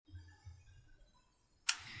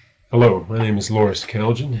Hello, my name is Loris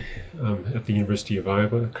Kaljan. I'm at the University of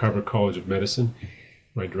Iowa, Carver College of Medicine,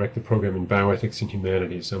 where I direct the program in bioethics and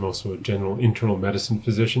humanities. I'm also a general internal medicine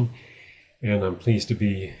physician, and I'm pleased to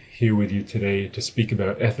be here with you today to speak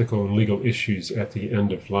about ethical and legal issues at the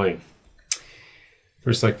end of life.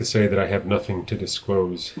 First, I'd like to say that I have nothing to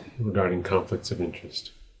disclose regarding conflicts of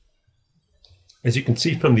interest. As you can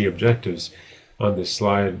see from the objectives on this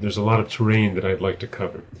slide, there's a lot of terrain that I'd like to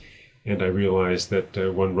cover. And I realize that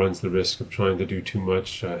one runs the risk of trying to do too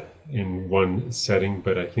much in one setting,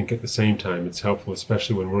 but I think at the same time it's helpful,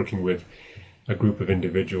 especially when working with a group of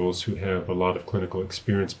individuals who have a lot of clinical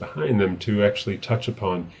experience behind them, to actually touch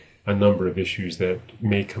upon a number of issues that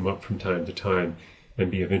may come up from time to time and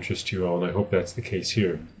be of interest to you all, and I hope that's the case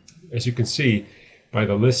here. As you can see by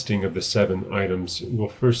the listing of the 7 items, we'll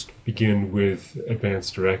first begin with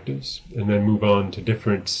advanced directives and then move on to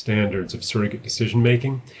different standards of surrogate decision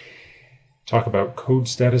making, talk about code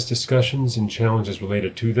status discussions and challenges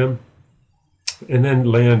related to them, and then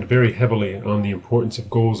land very heavily on the importance of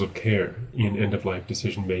goals of care in end-of-life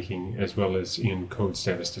decision-making, as well as in code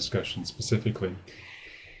status discussions specifically.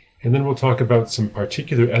 And then we'll talk about some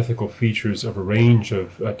particular ethical features of a range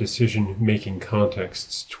of decision-making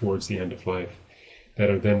contexts towards the end of life that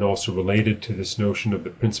are then also related to this notion of the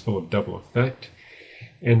principle of double effect.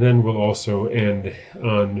 And then we'll also end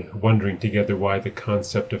on wondering together why the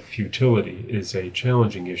concept of futility is a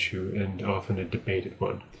challenging issue and often a debated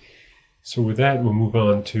one. So with that, we'll move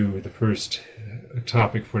on to the first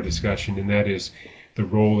topic for discussion, and that is the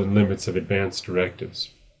role and limits of advanced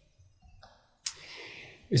directives.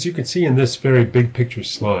 As you can see in this very big picture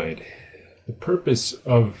slide, the purpose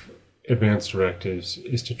of advanced directives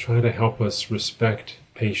is to try to help us respect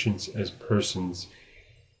patients as persons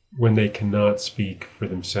when they cannot speak for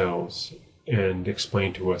themselves and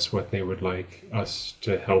explain to us what they would like us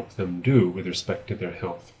to help them do with respect to their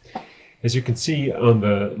health. As you can see on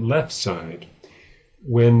the left side,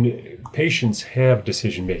 when patients have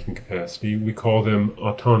decision-making capacity, we call them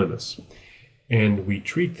autonomous, and we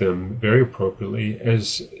treat them very appropriately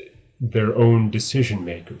as their own decision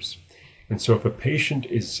makers. And so if a patient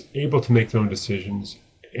is able to make their own decisions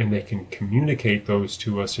and they can communicate those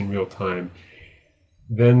to us in real time,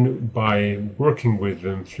 then by working with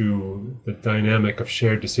them through the dynamic of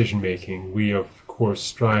shared decision-making, we of course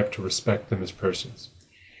strive to respect them as persons.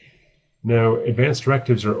 Now, advanced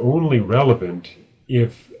directives are only relevant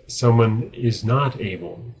if someone is not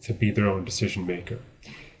able to be their own decision-maker.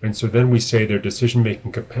 And so then we say their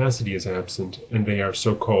decision-making capacity is absent and they are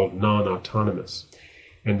so-called non-autonomous.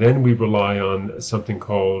 And then we rely on something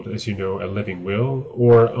called, as you know, a living will,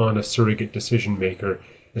 or on a surrogate decision-maker,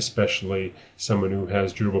 especially someone who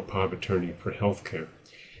has durable power of attorney for healthcare.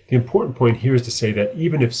 The important point here is to say that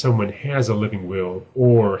even if someone has a living will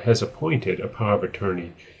or has appointed a power of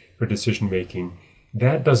attorney for decision-making,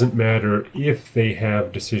 that doesn't matter if they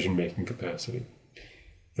have decision-making capacity.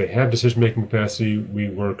 If they have decision-making capacity, we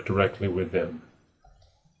work directly with them.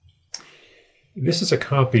 This is a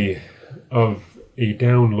copy of a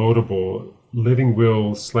downloadable living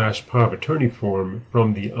will / power of attorney form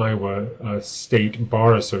from the Iowa State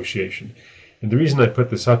Bar Association. And the reason I put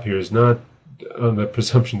this up here is not on the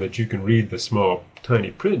presumption that you can read the small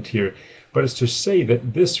tiny print here, but it's to say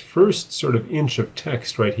that this first sort of inch of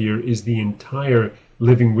text right here is the entire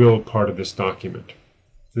living will part of this document.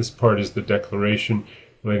 This part is the declaration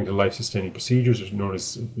relating to life-sustaining procedures, known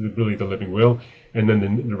as really the living will, and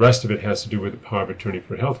then the rest of it has to do with the power of attorney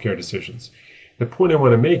for healthcare decisions. The point I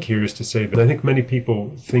want to make here is to say that I think many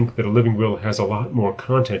people think that a living will has a lot more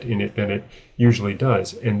content in it than it usually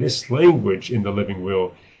does. And this language in the living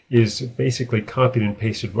will is basically copied and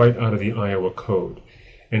pasted right out of the Iowa Code.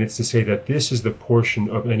 And it's to say that this is the portion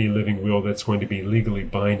of any living will that's going to be legally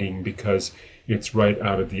binding because it's right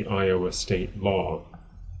out of the Iowa state law.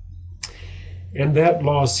 And that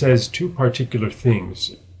law says 2 particular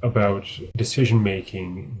things about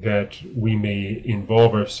decision-making that we may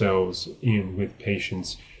involve ourselves in with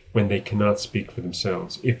patients when they cannot speak for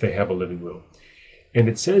themselves, if they have a living will. And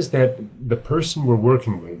it says that the person we're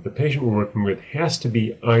working with, the patient we're working with, has to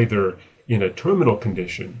be either in a terminal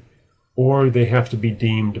condition or they have to be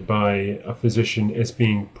deemed by a physician as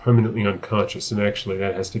being permanently unconscious. And actually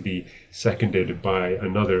that has to be seconded by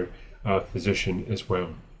another physician as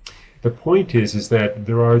well. The point is that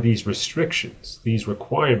there are these restrictions, these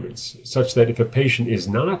requirements, such that if a patient is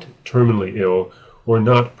not terminally ill or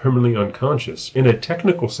not permanently unconscious, in a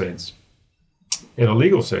technical sense, in a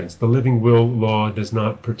legal sense, the living will law does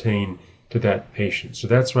not pertain to that patient. So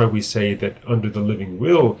that's why we say that under the living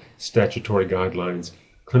will statutory guidelines,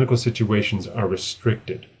 clinical situations are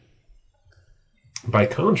restricted. By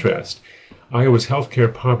contrast, Iowa's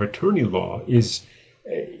healthcare power of attorney law is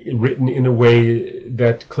written in a way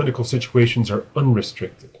that clinical situations are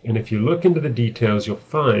unrestricted. And if you look into the details, you'll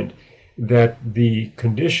find that the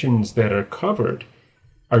conditions that are covered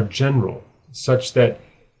are general, such that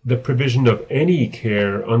the provision of any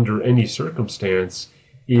care under any circumstance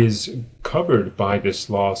is covered by this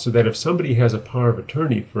law, so that if somebody has a power of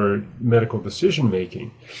attorney for medical decision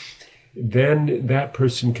making, then that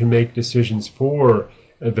person can make decisions for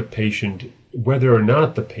the patient, whether or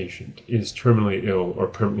not the patient is terminally ill or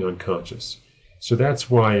permanently unconscious. So that's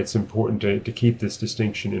why it's important to keep this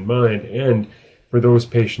distinction in mind. And for those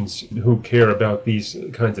patients who care about these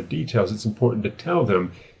kinds of details, it's important to tell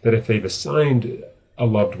them that if they've assigned a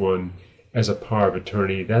loved one as a power of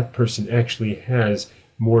attorney, that person actually has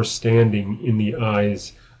more standing in the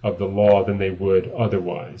eyes of the law than they would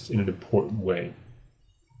otherwise in an important way.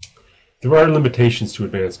 There are limitations to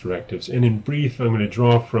advance directives, and in brief, I'm going to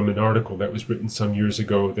draw from an article that was written some years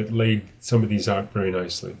ago that laid some of these out very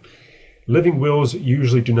nicely. Living wills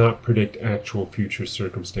usually do not predict actual future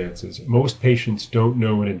circumstances. Most patients don't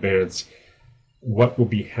know in advance what will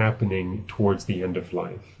be happening towards the end of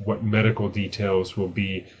life, what medical details will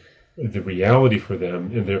be the reality for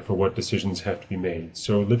them, and therefore what decisions have to be made.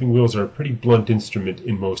 So living wills are a pretty blunt instrument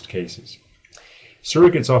in most cases.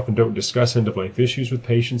 Surrogates often don't discuss end-of-life issues with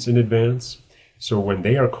patients in advance, so when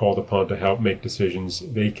they are called upon to help make decisions,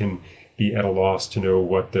 they can be at a loss to know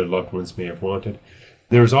what their loved ones may have wanted.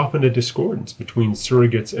 There is often a discordance between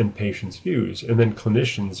surrogates and patients' views, and then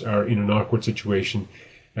clinicians are in an awkward situation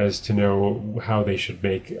as to know how they should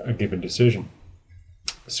make a given decision.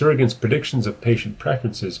 Surrogates' predictions of patient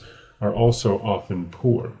preferences are also often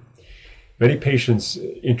poor. Many patients,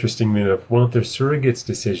 interestingly enough, want their surrogates'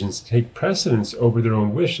 decisions to take precedence over their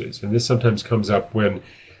own wishes, and this sometimes comes up when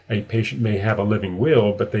a patient may have a living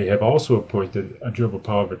will, but they have also appointed a durable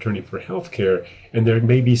power of attorney for health care, and there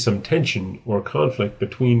may be some tension or conflict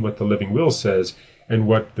between what the living will says and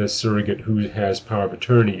what the surrogate who has power of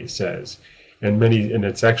attorney says. And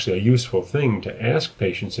it's actually a useful thing to ask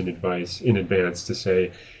patients in advance to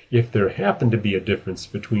say, if there happened to be a difference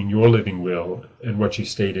between your living will and what you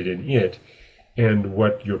stated in it, and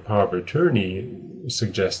what your power of attorney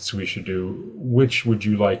suggests we should do, which would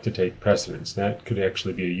you like to take precedence? That could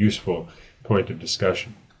actually be a useful point of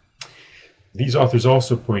discussion. These authors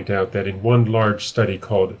also point out that in one large study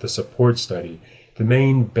called the Support Study, the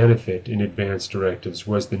main benefit in advance directives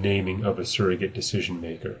was the naming of a surrogate decision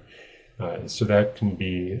maker. So that can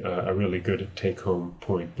be a really good take-home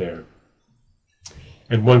point there.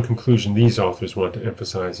 And one conclusion these authors want to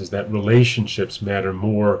emphasize is that relationships matter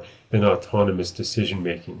more than autonomous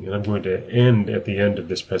decision-making. And I'm going to end at the end of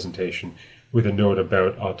this presentation with a note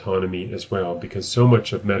about autonomy as well, because so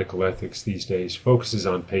much of medical ethics these days focuses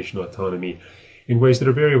on patient autonomy in ways that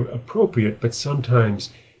are very appropriate, but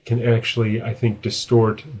sometimes can actually, I think,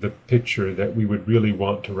 distort the picture that we would really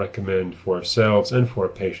want to recommend for ourselves and for our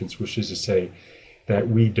patients, which is to say that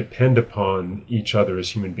we depend upon each other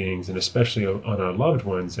as human beings, and especially on our loved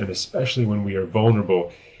ones, and especially when we are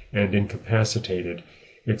vulnerable and incapacitated.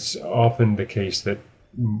 It's often the case that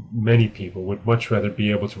many people would much rather be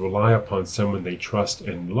able to rely upon someone they trust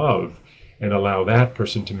and love and allow that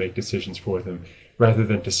person to make decisions for them, rather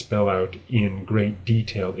than to spell out in great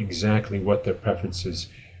detail exactly what their preferences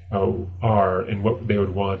are and what they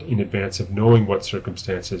would want in advance of knowing what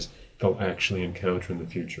circumstances they'll actually encounter in the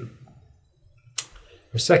future.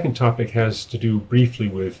 Our second topic has to do briefly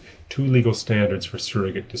with two legal standards for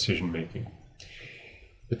surrogate decision-making.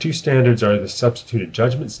 The two standards are the substituted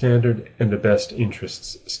judgment standard and the best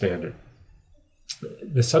interests standard.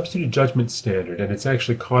 The substituted judgment standard, and it's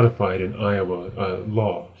actually codified in Iowa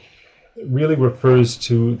law, really refers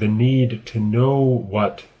to the need to know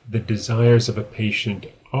what the desires of a patient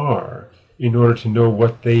are in order to know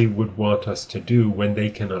what they would want us to do when they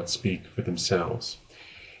cannot speak for themselves.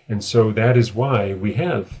 And so that is why we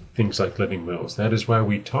have things like living wills. That is why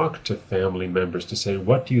we talk to family members to say,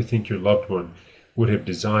 what do you think your loved one would have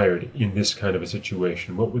desired in this kind of a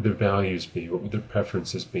situation? What would their values be? What would their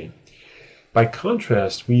preferences be? By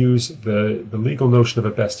contrast, we use the legal notion of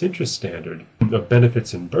a best interest standard of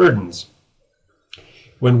benefits and burdens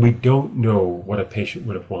when we don't know what a patient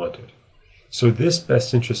would have wanted. So this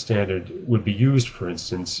best interest standard would be used, for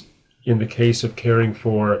instance, in the case of caring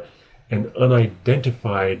for an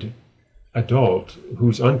unidentified adult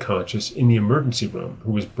who's unconscious in the emergency room,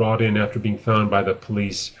 who was brought in after being found by the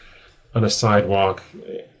police on a sidewalk,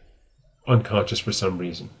 unconscious for some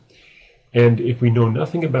reason. And if we know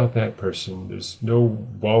nothing about that person, there's no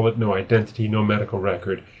wallet, no identity, no medical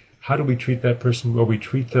record, How do we treat that person? Well, we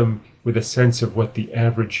treat them with a sense of what the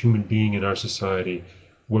average human being in our society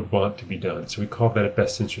would want to be done. So we call that a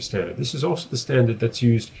best interest standard. This is also the standard that's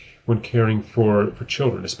used when caring for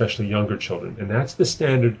children, especially younger children. And that's the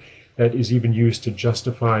standard that is even used to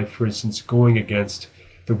justify, for instance, going against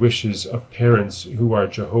the wishes of parents who are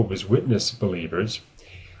Jehovah's Witness believers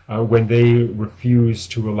when they refuse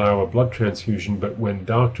to allow a blood transfusion, but when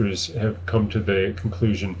doctors have come to the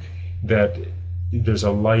conclusion that there's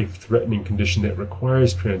a life-threatening condition that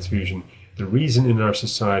requires transfusion. The reason in our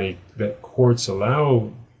society that courts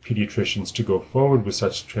allow pediatricians to go forward with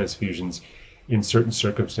such transfusions in certain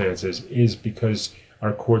circumstances is because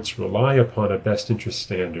our courts rely upon a best interest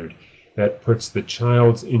standard that puts the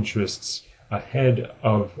child's interests ahead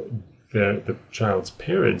of the child's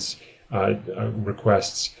parents'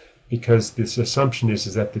 requests, because this assumption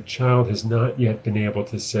is that the child has not yet been able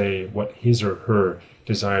to say what his or her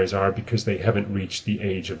desires are because they haven't reached the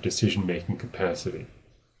age of decision-making capacity.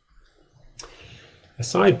 A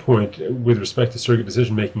side point with respect to surrogate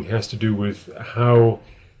decision-making has to do with how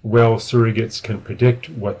well surrogates can predict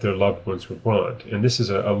what their loved ones would want. And this is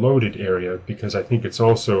a loaded area because I think it's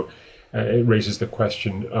also, it raises the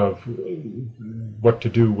question of what to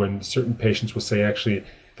do when certain patients will say, actually,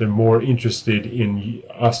 they're more interested in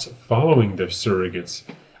us following their surrogates'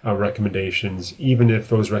 recommendations, even if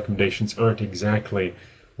those recommendations aren't exactly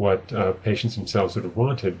what patients themselves would have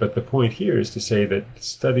wanted. But the point here is to say that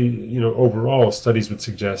overall studies would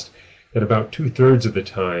suggest that about 2/3 of the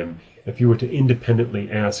time, if you were to independently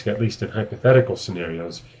ask, at least in hypothetical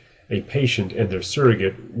scenarios, a patient and their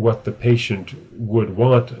surrogate what the patient would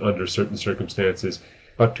want under certain circumstances,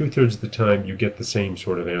 about 2/3 of the time you get the same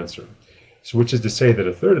sort of answer. So which is to say that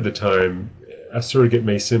 1/3 of the time, a surrogate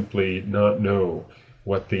may simply not know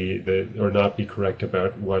what or not be correct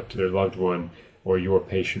about what their loved one or your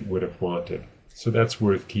patient would have wanted. So that's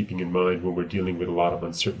worth keeping in mind when we're dealing with a lot of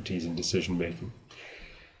uncertainties in decision making.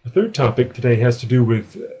 The third topic today has to do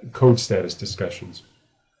with code status discussions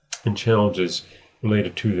and challenges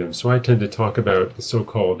related to them. So I tend to talk about the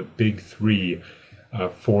so-called big three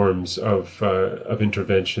forms of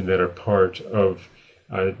intervention that are part of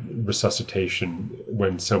resuscitation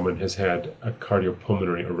when someone has had a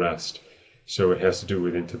cardiopulmonary arrest. So it has to do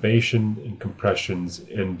with intubation and compressions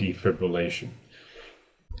and defibrillation.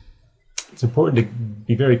 It's important to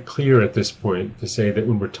be very clear at this point to say that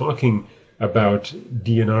when we're talking about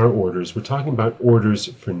DNR orders, we're talking about orders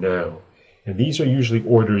for now. And these are usually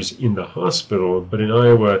orders in the hospital, but in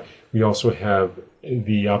Iowa, we also have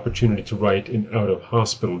the opportunity to write an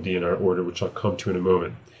out-of-hospital DNR order, which I'll come to in a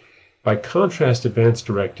moment. By contrast, advance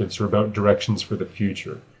directives are about directions for the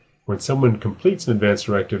future. When someone completes an advance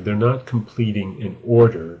directive, they're not completing an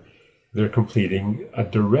order. They're completing a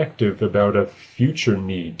directive about a future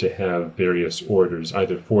need to have various orders,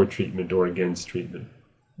 either for treatment or against treatment,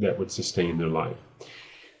 that would sustain their life.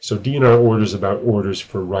 So DNR orders about orders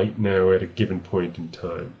for right now at a given point in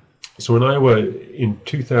time. So in Iowa, in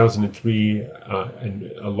 2003,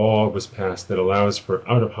 a law was passed that allows for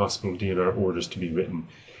out-of-hospital DNR orders to be written.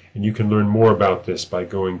 And you can learn more about this by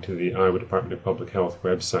going to the Iowa Department of Public Health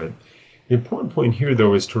website. The important point here,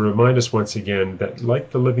 though, is to remind us once again that,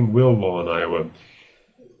 like the living will law in Iowa,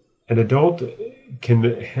 an adult can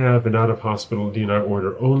have an out-of-hospital DNR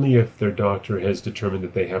order only if their doctor has determined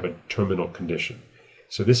that they have a terminal condition.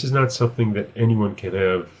 So this is not something that anyone can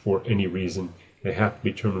have for any reason. They have to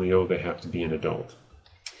be terminally ill, they have to be an adult.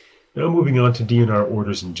 Now moving on to DNR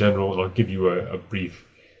orders in general, and I'll give you a brief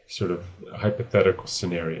sort of hypothetical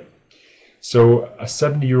scenario. So a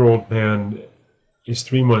 70-year-old man is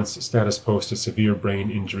 3 months status post a severe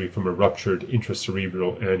brain injury from a ruptured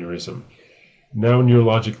intracerebral aneurysm. Now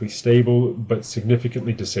neurologically stable, but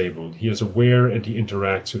significantly disabled. He is aware and he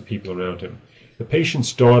interacts with people around him. The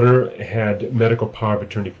patient's daughter had medical power of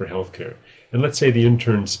attorney for healthcare. And let's say the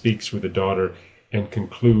intern speaks with the daughter and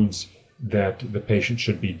concludes that the patient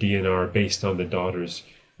should be DNR based on the daughter's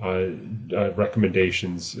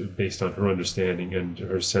recommendations, based on her understanding and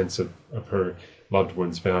her sense of her loved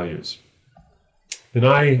one's values. Then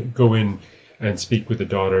I go in and speak with the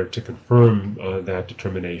daughter to confirm that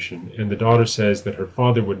determination. And the daughter says that her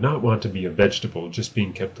father would not want to be a vegetable just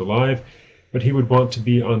being kept alive, but he would want to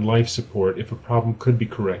be on life support if a problem could be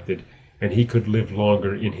corrected and he could live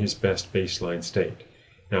longer in his best baseline state.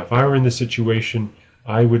 Now, if I were in this situation,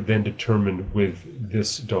 I would then determine with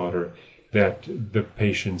this daughter that the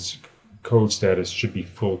patient's code status should be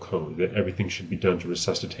full code, that everything should be done to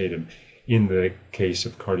resuscitate him in the case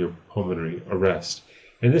of cardiopulmonary arrest.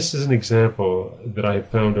 And this is an example that I have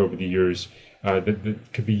found over the years that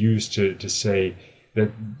could be used to say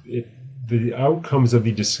that the outcomes of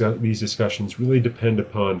these discussions really depend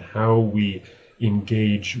upon how we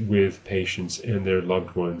engage with patients and their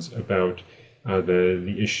loved ones about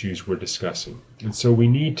the issues we're discussing. And so we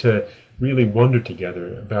need to really wonder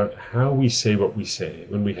together about how we say what we say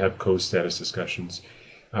when we have code status discussions.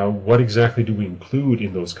 What exactly do we include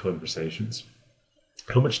in those conversations?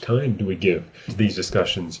 How much time do we give to these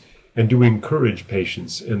discussions? And do we encourage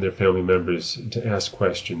patients and their family members to ask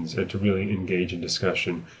questions and to really engage in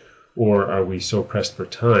discussion? Or are we so pressed for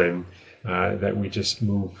time that we just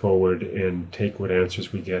move forward and take what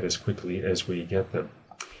answers we get as quickly as we get them?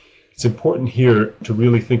 It's important here to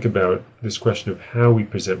really think about this question of how we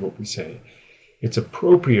present what we say. It's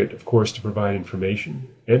appropriate, of course, to provide information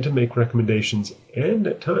and to make recommendations, and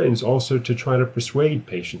at times also to try to persuade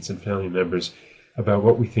patients and family members about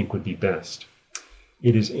what we think would be best.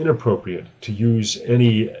 It is inappropriate to use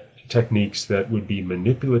any techniques that would be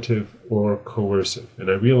manipulative or coercive. And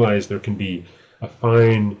I realize there can be a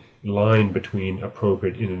fine line between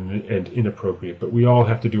appropriate and inappropriate, but we all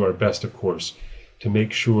have to do our best, of course, to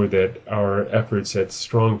make sure that our efforts at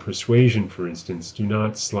strong persuasion, for instance, do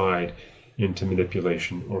not slide into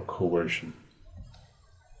manipulation or coercion.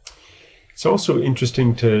 It's also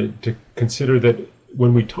interesting to consider that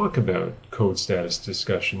when we talk about code status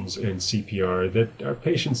discussions and CPR, that our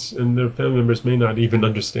patients and their family members may not even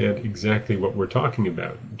understand exactly what we're talking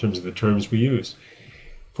about in terms of the terms we use.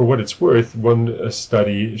 For what it's worth, one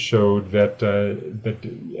study showed that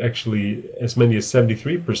actually as many as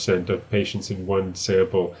 73% of patients in one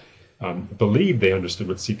sample believed they understood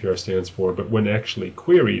what CPR stands for, but when actually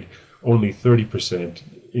queried, only 30%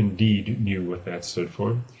 indeed knew what that stood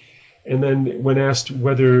for. And then when asked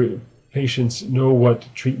whether patients know what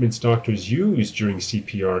treatments doctors use during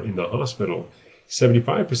CPR in the hospital,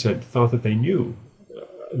 75% thought that they knew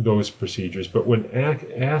those procedures, but when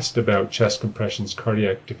asked about chest compressions,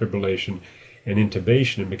 cardiac defibrillation, and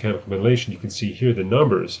intubation and mechanical ventilation, you can see here the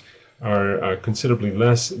numbers are considerably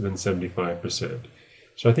less than 75%.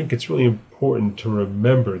 So I think it's really important to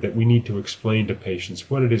remember that we need to explain to patients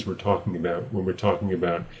what it is we're talking about when we're talking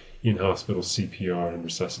about in-hospital CPR and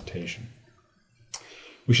resuscitation.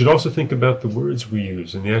 We should also think about the words we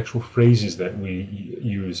use and the actual phrases that we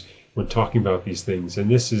use when talking about these things. And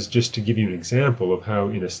this is just to give you an example of how,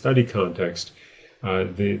 in a study context,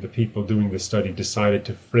 the people doing the study decided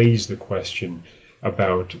to phrase the question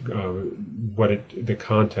about the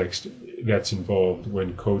context that's involved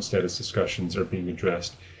when code status discussions are being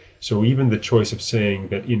addressed. So even the choice of saying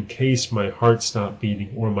that in case my heart stopped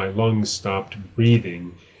beating or my lungs stopped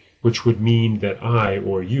breathing, which would mean that I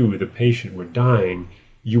or you, the patient, were dying,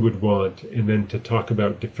 you would want, and then to talk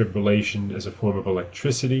about defibrillation as a form of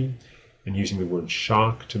electricity and using the word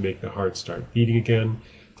shock to make the heart start beating again,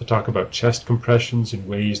 to talk about chest compressions in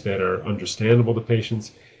ways that are understandable to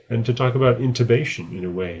patients, and to talk about intubation in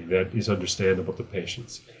a way that is understandable to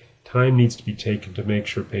patients. Time needs to be taken to make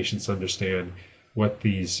sure patients understand what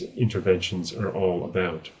these interventions are all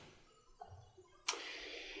about.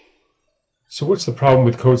 So what's the problem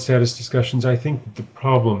with code status discussions? I think the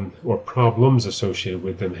problem or problems associated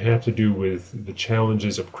with them have to do with the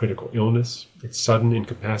challenges of critical illness. It's sudden,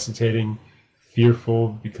 incapacitating,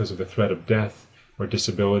 fearful because of the threat of death or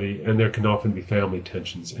disability, and there can often be family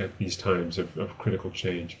tensions at these times of critical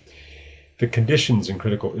change. The conditions in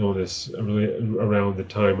critical illness really around the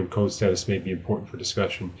time when code status may be important for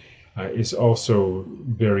discussion is also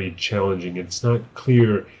very challenging. It's not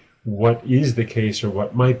clear what is the case or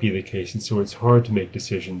what might be the case, and so it's hard to make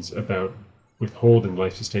decisions about withholding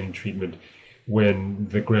life-sustaining treatment when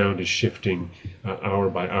the ground is shifting hour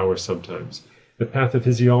by hour sometimes. The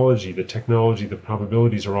pathophysiology, the technology, the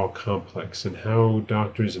probabilities are all complex, and how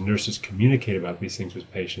doctors and nurses communicate about these things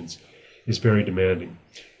with patients is very demanding.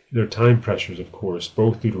 There are time pressures, of course,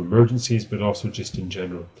 both due to emergencies but also just in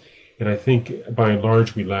general. And I think by and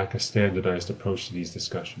large we lack a standardized approach to these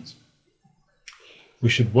discussions. We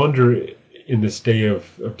should wonder in this day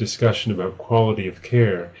of discussion about quality of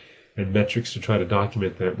care and metrics to try to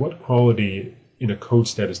document that, what quality in a code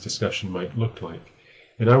status discussion might look like.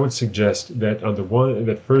 And I would suggest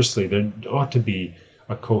that firstly there ought to be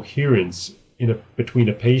a coherence between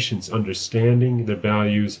a patient's understanding their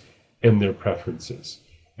values and their preferences.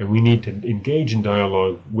 And we need to engage in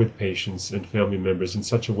dialogue with patients and family members in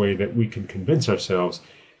such a way that we can convince ourselves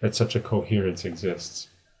that such a coherence exists.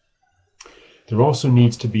 There also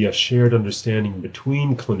needs to be a shared understanding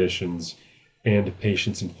between clinicians and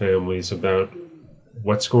patients and families about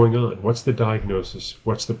what's going on, what's the diagnosis,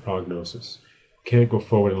 what's the prognosis. Can't go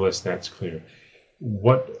forward unless that's clear.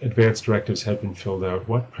 What advance directives have been filled out,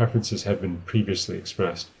 what preferences have been previously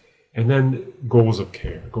expressed, and then goals of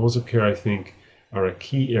care. Goals of care, I think, are a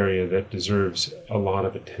key area that deserves a lot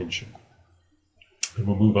of attention. And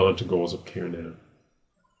we'll move on to goals of care now.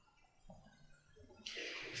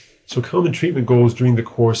 So common treatment goals during the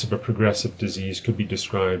course of a progressive disease could be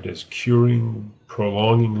described as curing,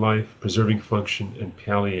 prolonging life, preserving function, and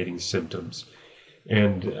palliating symptoms.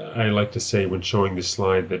 And I like to say when showing this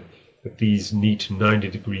slide that these neat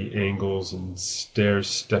 90-degree angles and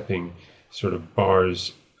stair-stepping sort of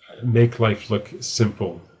bars make life look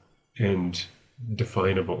simple and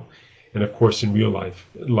definable. And of course, in real life,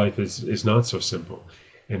 life is not so simple.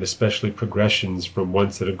 And especially progressions from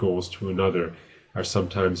one set of goals to another are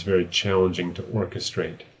sometimes very challenging to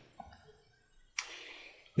orchestrate.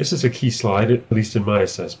 This is a key slide, at least in my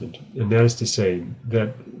assessment, and that is to say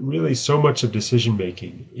that really so much of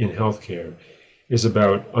decision-making in healthcare is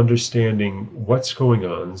about understanding what's going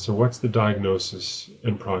on, so what's the diagnosis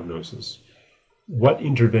and prognosis, what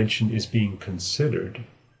intervention is being considered,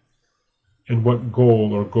 and what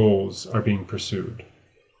goal or goals are being pursued.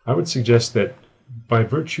 I would suggest that by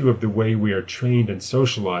virtue of the way we are trained and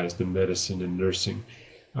socialized in medicine and nursing,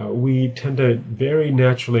 we tend to very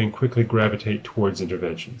naturally and quickly gravitate towards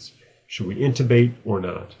interventions. Should we intubate or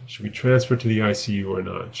not? Should we transfer to the ICU or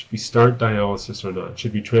not? Should we start dialysis or not?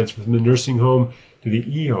 Should we transfer from the nursing home to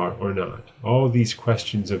the ER or not? All of these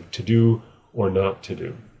questions of to do or not to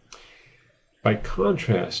do. By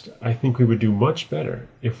contrast, I think we would do much better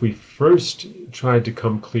if we first tried to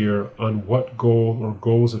come clear on what goal or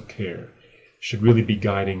goals of care should really be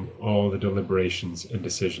guiding all the deliberations and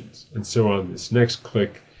decisions. And so on this next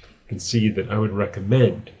click, you can see that I would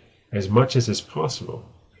recommend, as much as is possible,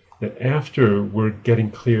 that after we're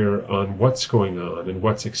getting clear on what's going on and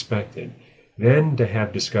what's expected, then to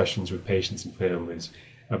have discussions with patients and families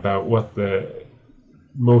about what the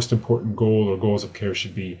most important goal or goals of care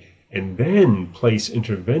should be, and then place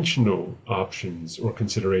interventional options or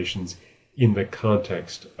considerations in the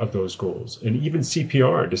context of those goals. And even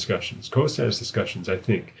CPR discussions, co-status discussions, I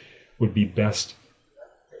think, would be best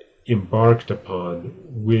embarked upon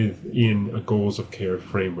within a goals of care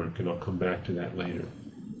framework, and I'll come back to that later.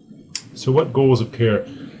 So what goals of care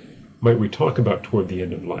might we talk about toward the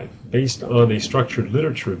end of life? Based on a structured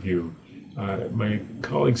literature review, my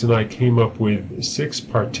colleagues and I came up with 6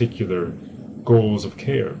 particular goals of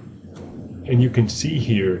care. And you can see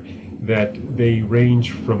here that they range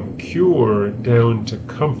from cure down to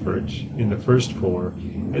comfort in the first 4,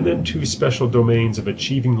 and then 2 special domains of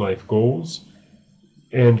achieving life goals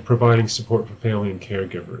and providing support for family and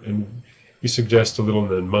caregiver. And we suggest a little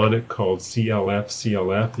mnemonic called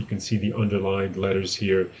CLF. You can see the underlined letters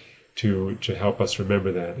here to help us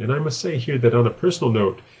remember that. And I must say here that on a personal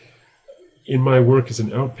note, in my work as an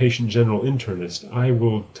outpatient general internist, I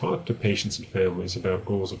will talk to patients and families about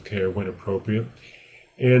goals of care when appropriate.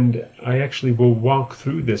 And I actually will walk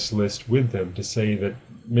through this list with them to say that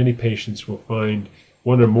many patients will find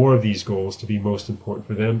one or more of these goals to be most important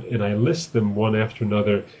for them, and I list them one after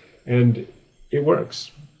another, and it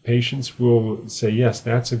works. Patients will say, yes,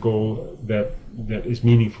 that's a goal that is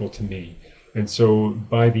meaningful to me. And so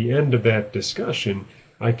by the end of that discussion,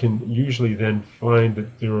 I can usually then find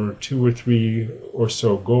that there are 2 or 3 or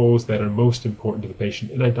so goals that are most important to the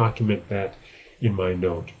patient, and I document that in my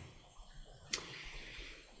note.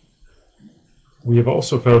 We have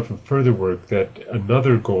also found from further work that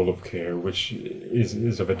another goal of care, which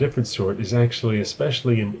is of a different sort, is actually,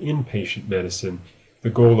 especially in inpatient medicine, the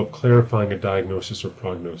goal of clarifying a diagnosis or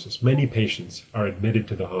prognosis. Many patients are admitted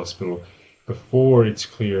to the hospital before it's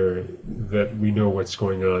clear that we know what's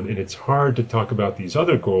going on, and it's hard to talk about these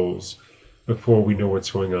other goals before we know what's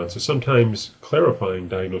going on. So sometimes clarifying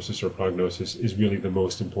diagnosis or prognosis is really the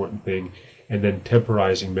most important thing, and then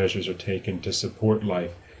temporizing measures are taken to support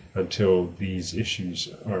life until these issues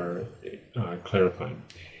are clarified.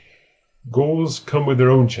 Goals come with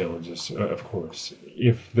their own challenges, of course.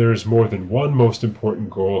 If there's more than one most important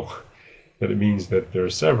goal, then it means that there are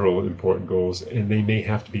several important goals, and they may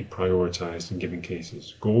have to be prioritized in given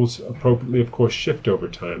cases. Goals appropriately, of course, shift over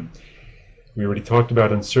time. We already talked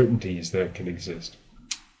about uncertainties that can exist.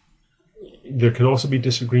 There can also be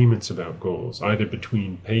disagreements about goals, either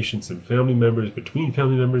between patients and family members, between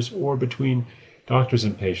family members, or between doctors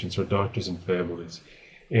and patients, or doctors and families.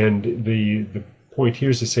 And the point here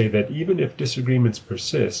is to say that even if disagreements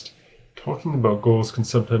persist, talking about goals can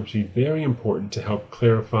sometimes be very important to help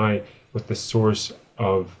clarify what the source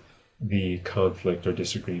of the conflict or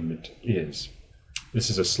disagreement is. This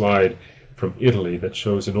is a slide from Italy that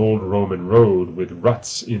shows an old Roman road with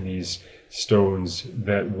ruts in these stones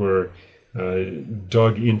that were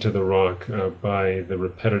dug into the rock by the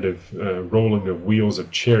repetitive rolling of wheels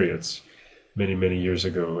of chariots many, many years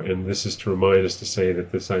ago. And this is to remind us to say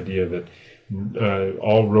that this idea that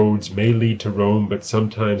All roads may lead to Rome, but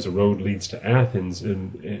sometimes a road leads to Athens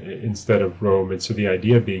instead of Rome. And so the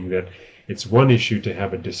idea being that it's one issue to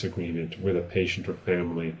have a disagreement with a patient or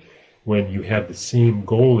family when you have the same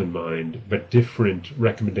goal in mind, but different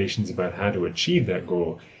recommendations about how to achieve that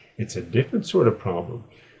goal. It's a different sort of problem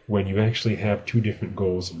when you actually have two different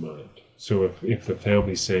goals in mind. So if the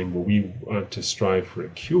family's saying, well, we want to strive for a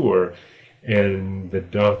cure, and the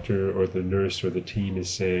doctor or the nurse or the team is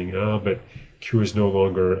saying, but cure is no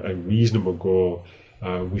longer a reasonable goal,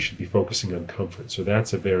 we should be focusing on comfort. So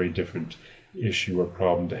that's a very different issue or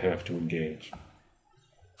problem to have to engage.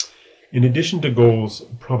 In addition to goals,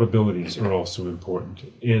 probabilities are also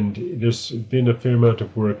important. And there's been a fair amount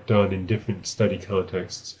of work done in different study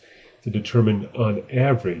contexts to determine on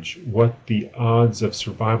average what the odds of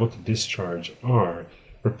survival to discharge are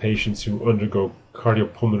for patients who undergo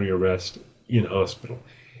cardiopulmonary arrest in hospital.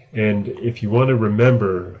 And if you want to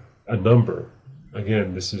remember a number,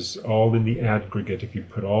 again, this is all in the aggregate, if you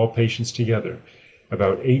put all patients together,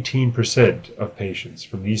 about 18% of patients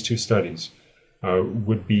from these two studies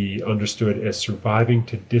would be understood as surviving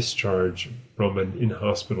to discharge from an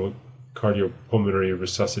in-hospital cardiopulmonary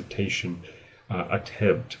resuscitation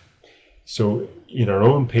attempt. So in our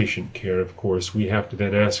own patient care, of course, we have to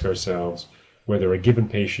then ask ourselves whether a given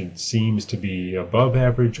patient seems to be above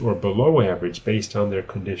average or below average based on their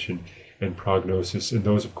condition and prognosis. And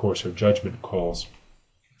those, of course, are judgment calls.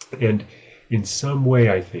 And in some way,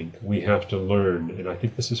 I think, we have to learn, and I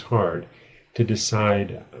think this is hard, to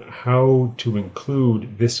decide how to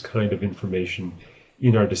include this kind of information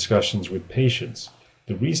in our discussions with patients.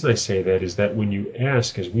 The reason I say that is that when you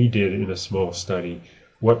ask, as we did in a small study,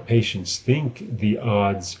 what patients think the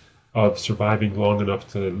odds of surviving long enough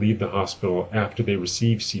to leave the hospital after they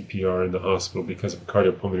receive CPR in the hospital because of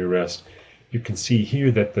cardiopulmonary arrest, you can see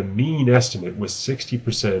here that the mean estimate was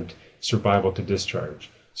 60% survival to discharge.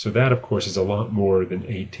 So that, of course, is a lot more than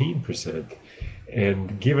 18%.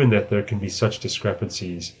 And given that there can be such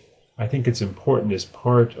discrepancies, I think it's important as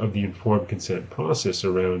part of the informed consent process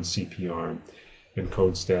around CPR and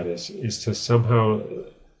code status is to somehow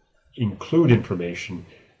include information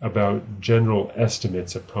about general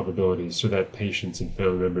estimates of probabilities so that patients and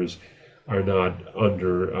family members are not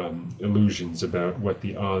under illusions about what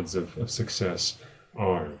the odds of success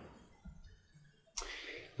are.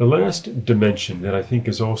 The last dimension that I think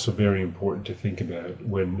is also very important to think about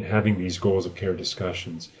when having these goals of care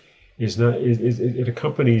discussions is it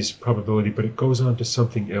accompanies probability, but it goes on to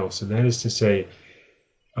something else, and that is to say,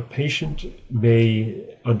 a patient may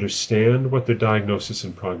understand what their diagnosis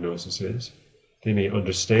and prognosis is. They may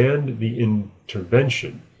understand the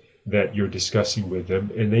intervention that you're discussing with them,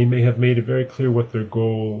 and they may have made it very clear what their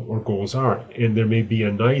goal or goals are. And there may be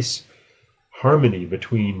a nice harmony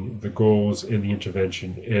between the goals and the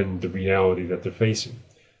intervention and the reality that they're facing.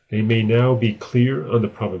 They may now be clear on the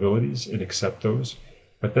probabilities and accept those,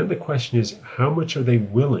 but then the question is, how much are they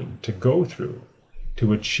willing to go through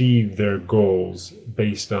to achieve their goals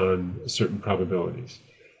based on certain probabilities?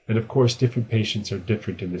 And of course, different patients are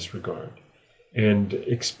different in this regard. And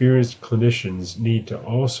experienced clinicians need to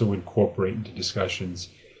also incorporate into discussions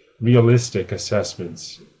realistic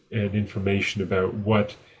assessments and information about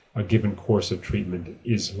what a given course of treatment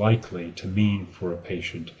is likely to mean for a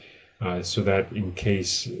patient, so that in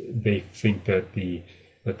case they think that the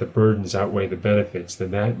burdens outweigh the benefits,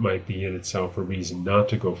 then that might be in itself a reason not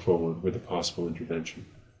to go forward with a possible intervention.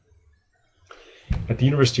 At the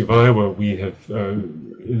University of Iowa, we have,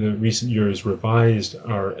 in the recent years, revised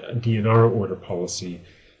our DNR order policy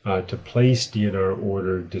to place DNR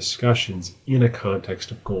order discussions in a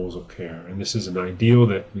context of goals of care. And this is an ideal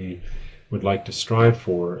that we would like to strive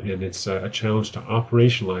for, and it's a challenge to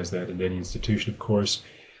operationalize that in any institution, of course,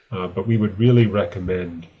 but we would really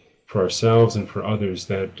recommend for ourselves and for others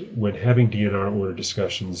that when having DNR order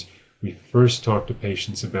discussions, we first talk to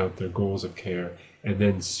patients about their goals of care and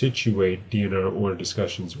then situate DNR order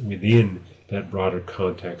discussions within that broader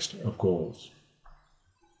context of goals.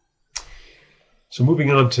 So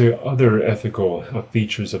moving on to other ethical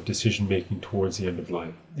features of decision-making towards the end of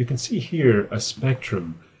life. You can see here a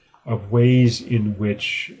spectrum of ways in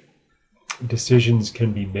which decisions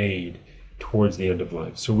can be made towards the end of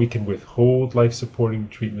life. So we can withhold life-supporting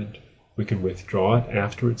treatment, we can withdraw it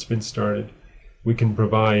after it's been started, we can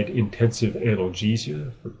provide intensive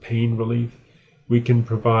analgesia for pain relief, we can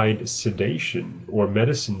provide sedation or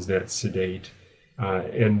medicines that sedate,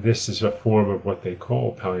 and this is a form of what they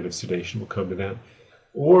call palliative sedation. We'll come to that.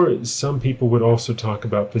 Or some people would also talk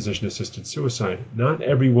about physician-assisted suicide. Not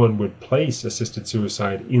everyone would place assisted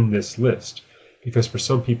suicide in this list, because for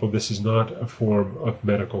some people this is not a form of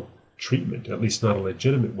medical treatment, at least not a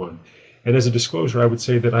legitimate one. And as a disclosure, I would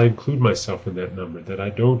say that I include myself in that number, that I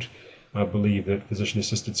don't believe that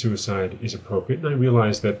physician-assisted suicide is appropriate. And I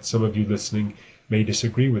realize that some of you listening may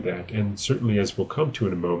disagree with that. And certainly, as we'll come to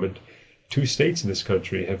in a moment, 2 states in this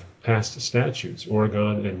country have passed statutes,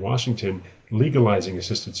 Oregon and Washington, legalizing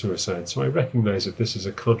assisted suicide. So I recognize that this is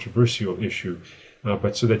a controversial issue,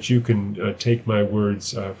 but so that you can take my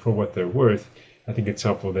words for what they're worth, I think it's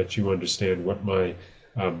helpful that you understand what my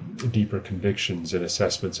deeper convictions and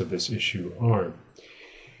assessments of this issue are.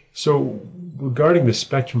 So regarding the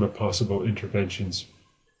spectrum of possible interventions,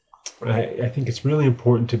 I think it's really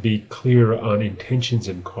important to be clear on intentions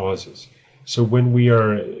and causes. So when we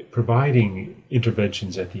are providing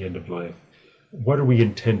interventions at the end of life, what are we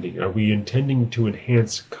intending? Are we intending to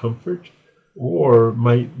enhance comfort, or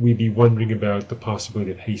might we be wondering about the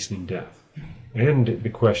possibility of hastening death? And the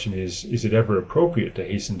question is it ever appropriate to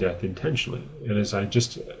hasten death intentionally? And as I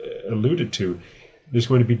just alluded to, there's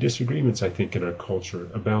going to be disagreements, I think, in our culture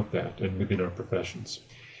about that and within our professions.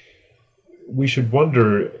 We should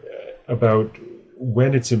wonder about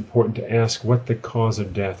when it's important to ask what the cause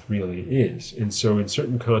of death really is. And so in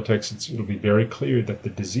certain contexts, it'll be very clear that the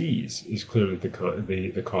disease is clearly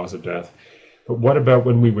the cause of death. But what about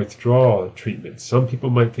when we withdraw treatment? Some people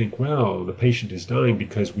might think, well, the patient is dying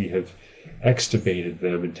because we have extubated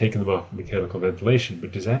them and taken them off mechanical ventilation.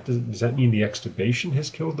 But does that mean the extubation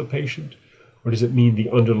has killed the patient? Or does it mean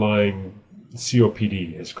the underlying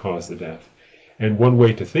COPD has caused the death? And one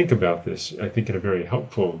way to think about this, I think in a very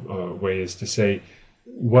helpful way, is to say,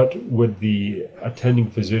 what would the attending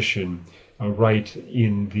physician write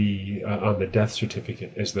on the death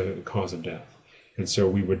certificate as the cause of death? And so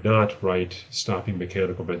we would not write stopping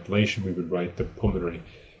mechanical ventilation, we would write the pulmonary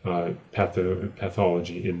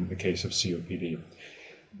pathology in the case of COPD.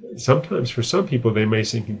 Sometimes for some people, they may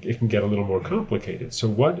think it can get a little more complicated. So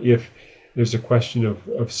what if there's a question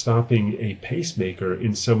of stopping a pacemaker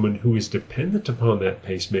in someone who is dependent upon that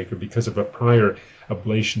pacemaker because of a prior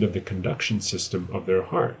ablation of the conduction system of their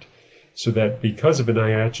heart? So that because of an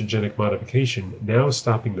iatrogenic modification, now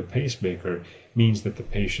stopping the pacemaker means that the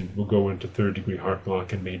patient will go into third-degree heart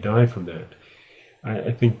block and may die from that.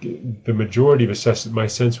 I think the majority of assessment, my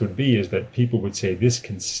sense would be, is that people would say this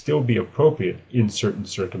can still be appropriate in certain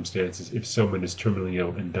circumstances if someone is terminally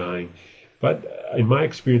ill and dying. But in my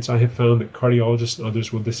experience, I have found that cardiologists and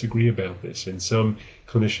others will disagree about this, and some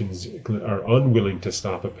clinicians are unwilling to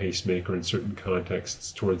stop a pacemaker in certain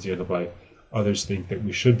contexts towards the end of life. Others think that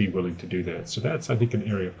we should be willing to do that. So that's, I think, an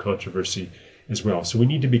area of controversy as well. So we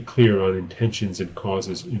need to be clear on intentions and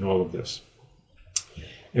causes in all of this.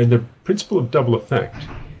 And the principle of double effect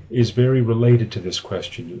is very related to this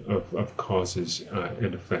question of causes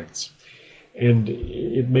and effects. And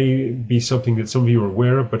it may be something that some of you are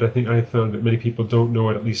aware of, but I think I have found that many people don't know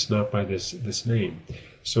it, at least not by this name.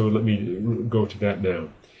 So let me go to that now.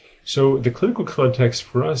 So the clinical context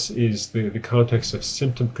for us is the context of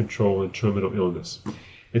symptom control in terminal illness.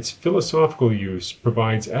 Its philosophical use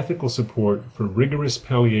provides ethical support for rigorous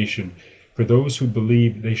palliation for those who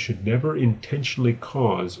believe they should never intentionally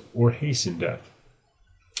cause or hasten death,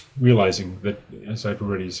 realizing that, as I've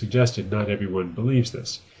already suggested, not everyone believes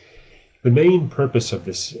this. The main purpose of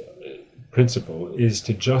this principle is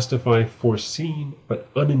to justify foreseen but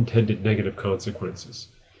unintended negative consequences,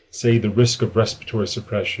 say the risk of respiratory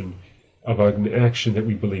suppression of an action that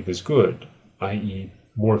we believe is good, i.e.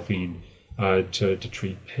 morphine to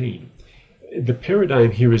treat pain. The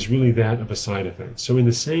paradigm here is really that of a side effect. So in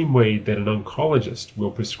the same way that an oncologist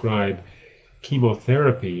will prescribe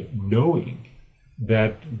chemotherapy knowing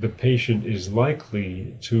that the patient is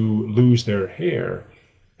likely to lose their hair,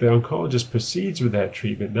 the oncologist proceeds with that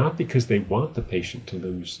treatment not because they want the patient to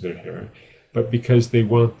lose their hair, but because they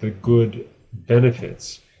want the good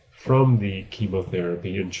benefits from the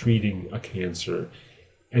chemotherapy in treating a cancer,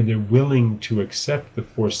 and they're willing to accept the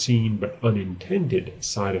foreseen but unintended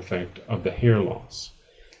side effect of the hair loss.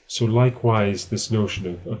 So likewise, this notion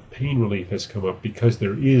of pain relief has come up because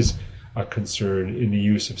there is a concern in the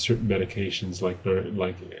use of certain medications like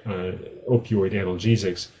opioid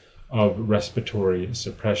analgesics of respiratory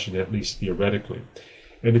suppression, at least theoretically.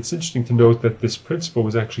 And it's interesting to note that this principle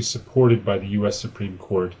was actually supported by the U.S. Supreme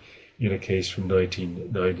Court in a case from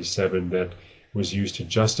 1997 that was used to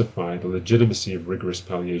justify the legitimacy of rigorous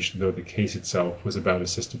palliation, though the case itself was about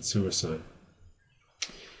assisted suicide.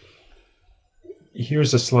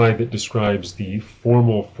 Here's a slide that describes the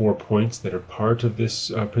formal 4 points that are part of this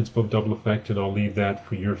principle of double effect, and I'll leave that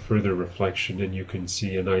for your further reflection, and you can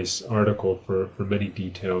see a nice article for many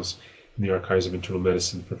details in the Archives of Internal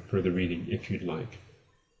Medicine for further reading if you'd like.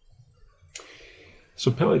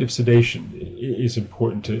 So palliative sedation is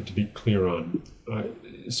important to be clear on.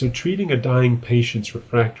 So treating a dying patient's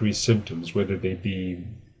refractory symptoms, whether they be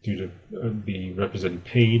due to be representing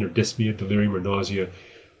pain or dyspnea, delirium, or nausea,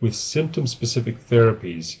 with symptom-specific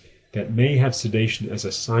therapies that may have sedation as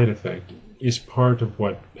a side effect is part of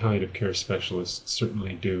what palliative care specialists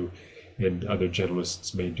certainly do, and other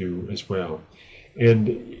generalists may do as well. And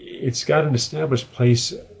it's got an established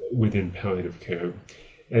place within palliative care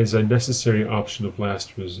as a necessary option of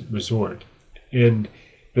last resort. And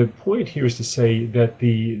the point here is to say that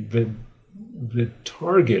the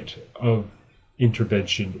target of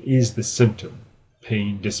intervention is the symptom,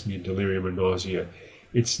 pain, dyspnea, delirium, or nausea.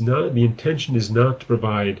 It's not, the intention is not to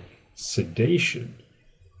provide sedation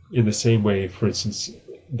in the same way, for instance,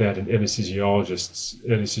 that an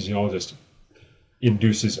anesthesiologist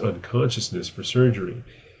induces unconsciousness for surgery.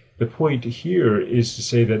 The point here is to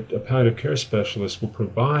say that a palliative care specialist will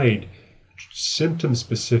provide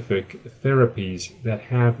symptom-specific therapies that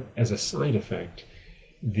have as a side effect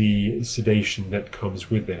the sedation that comes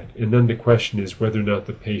with that. And then the question is whether or not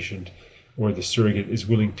the patient or the surrogate is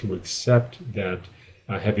willing to accept that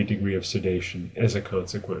heavy degree of sedation as a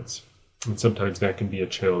consequence. And sometimes that can be a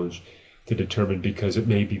challenge to determine, because it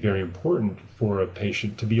may be very important for a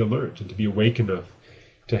patient to be alert and to be awake enough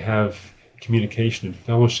to have communication and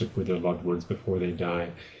fellowship with their loved ones before they die,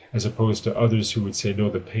 as opposed to others who would say, no,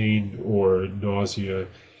 the pain or nausea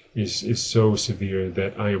is so severe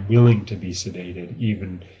that I am willing to be sedated,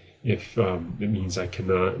 even if it means I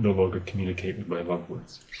cannot no longer communicate with my loved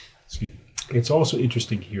ones. It's also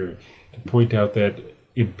interesting here to point out that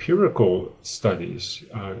empirical studies,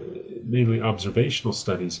 mainly observational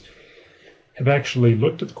studies, have actually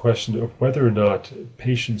looked at the question of whether or not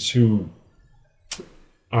patients who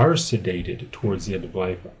are sedated towards the end of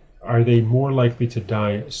life, are they more likely to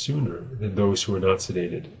die sooner than those who are not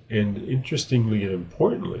sedated? And interestingly and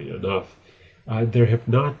importantly enough, there have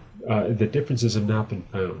not, the differences have not been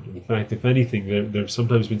found. In fact, if anything, there have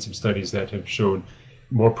sometimes been some studies that have shown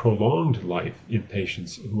more prolonged life in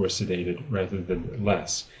patients who are sedated rather than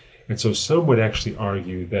less. And so some would actually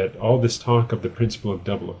argue that all this talk of the principle of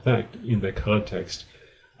double effect in the context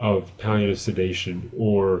of palliative sedation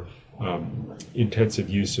or intensive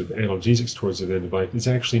use of analgesics towards the end of life is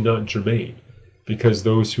actually not germane, because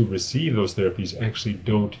those who receive those therapies actually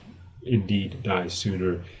don't indeed die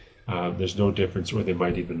sooner. There's no difference, or they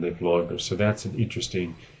might even live longer. So that's an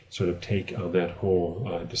interesting sort of take on that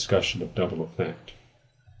whole discussion of double effect.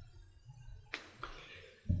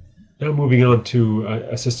 Now moving on to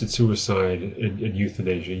assisted suicide and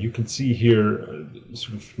euthanasia. You can see here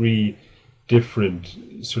sort of three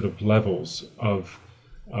different sort of levels of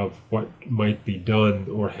what might be done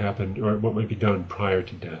or happened, or what might be done prior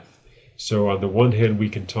to death. So on the one hand, we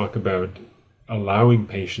can talk about allowing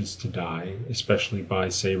patients to die, especially by,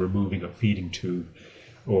 say, removing a feeding tube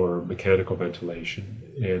or mechanical ventilation.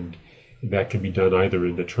 And that can be done either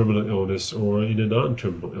in a terminal illness or in a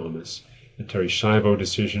non-terminal illness. The Terry Schiavo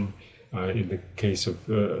decision, in the case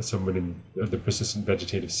of someone in the persistent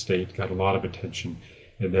vegetative state, got a lot of attention,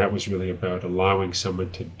 and that was really about allowing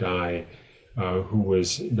someone to die who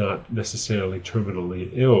was not necessarily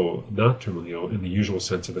terminally ill, not terminally ill in the usual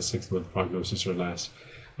sense of a 6-month prognosis or less,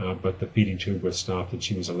 but the feeding tube was stopped and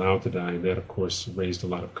she was allowed to die, and that of course raised a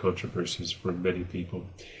lot of controversies for many people.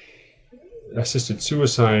 Assisted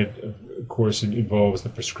suicide, of course, involves the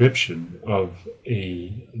prescription of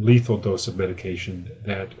a lethal dose of medication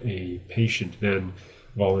that a patient then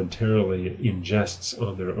voluntarily ingests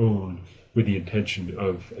on their own with the intention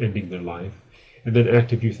of ending their life. And then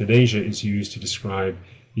active euthanasia is used to describe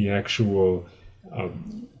the actual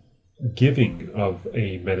giving of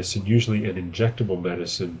a medicine, usually an injectable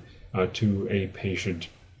medicine, to a patient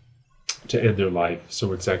to end their life.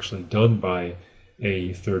 So it's actually done by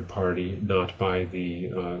a third party, not by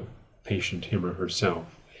the patient, him or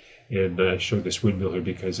herself. And I show this windmill here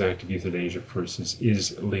because active euthanasia, for instance,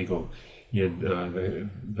 is legal in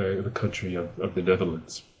the country of the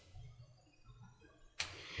Netherlands.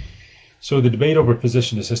 So the debate over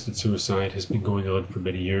physician-assisted suicide has been going on for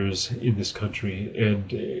many years in this country,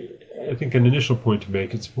 and I think an initial point to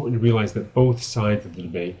make, it's important to realize that both sides of the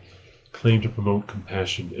debate claim to promote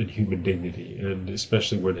compassion and human dignity, and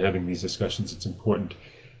especially when having these discussions, it's important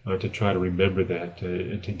to try to remember that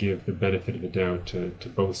and to give the benefit of the doubt to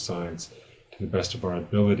both sides to the best of our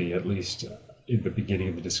ability, at least in the beginning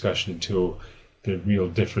of the discussion, until the real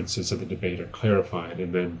differences of the debate are clarified,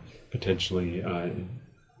 and then potentially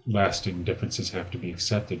lasting differences have to be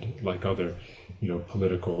accepted, like other,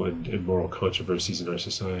 political and moral controversies in our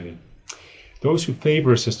society. Those who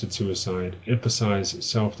favor assisted suicide emphasize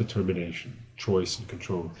self-determination, choice, and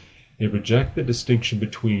control. They reject the distinction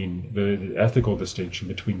between the ethical distinction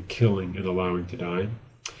between killing and allowing to die.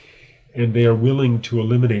 and they are willing to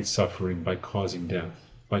eliminate suffering by causing death.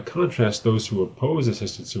 By contrast, those who oppose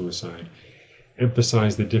assisted suicide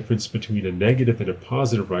emphasize the difference between a negative and a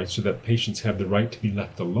positive right, so that patients have the right to be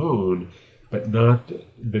left alone, but not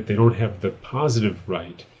that they don't have the positive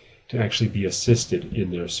right to actually be assisted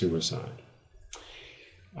in their suicide.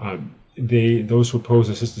 Those who oppose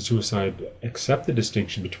assisted suicide accept the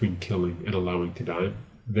distinction between killing and allowing to die.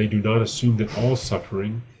 They do not assume that all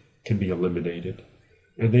suffering can be eliminated,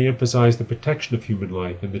 and they emphasize the protection of human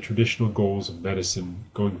life and the traditional goals of medicine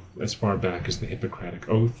going as far back as the Hippocratic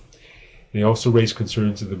Oath. They also raise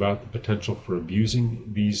concerns about the potential for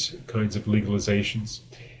abusing these kinds of legalizations,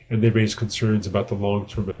 and they raise concerns about the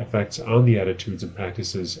long-term effects on the attitudes and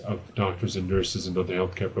practices of doctors and nurses and other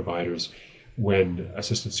healthcare providers when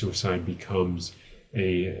assisted suicide becomes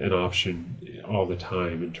an option all the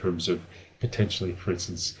time, in terms of potentially, for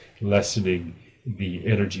instance, lessening the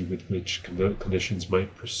energy with which clinicians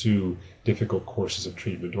might pursue difficult courses of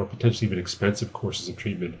treatment, or potentially even expensive courses of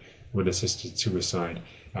treatment, when assisted suicide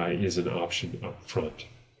is an option up front.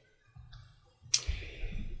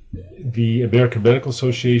 The American Medical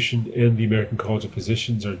Association and the American College of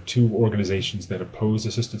Physicians are two organizations that oppose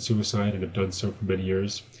assisted suicide and have done so for many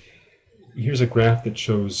years. Here's a graph that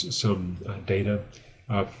shows some data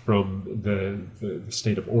from the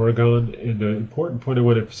state of Oregon, and the important point I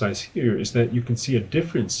want to emphasize here is that you can see a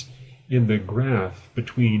difference in the graph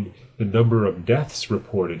between the number of deaths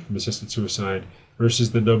reported from assisted suicide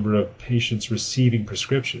versus the number of patients receiving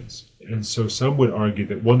prescriptions. And so some would argue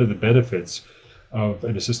that one of the benefits of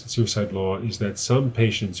an assisted suicide law is that some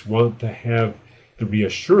patients want to have the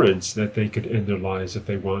reassurance that they could end their lives if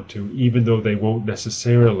they want to, even though they won't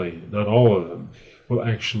necessarily, not all of them, will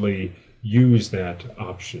actually use that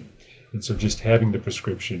option. And so just having the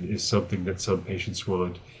prescription is something that some patients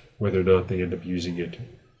want, whether or not they end up using it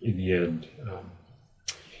in the end.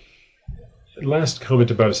 Last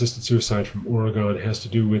comment about assisted suicide from Oregon has to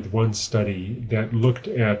do with one study that looked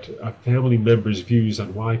at a family member's views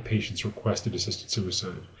on why patients requested assisted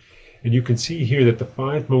suicide. And you can see here that the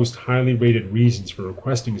 5 most highly rated reasons for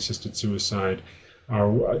requesting assisted suicide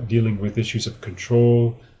are dealing with issues of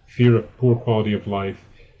control, fear of poor quality of life,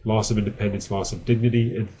 loss of independence, loss of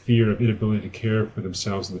dignity, and fear of inability to care for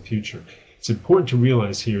themselves in the future. It's important to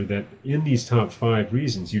realize here that in these top 5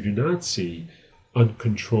 reasons, you do not see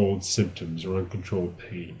uncontrolled symptoms or uncontrolled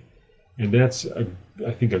pain. And that's,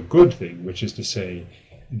 I think, a good thing, which is to say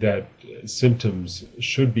that symptoms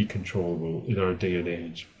should be controllable in our day and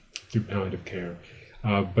age through palliative care.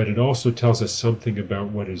 But it also tells us something about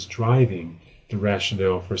what is driving the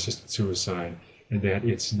rationale for assisted suicide, and that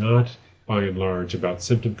it's not, by and large, about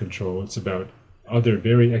symptom control. It's about other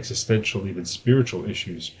very existential, even spiritual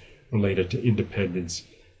issues related to independence,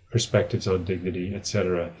 perspectives on dignity,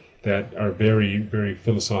 etc., that are very, very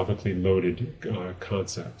philosophically loaded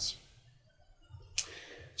concepts.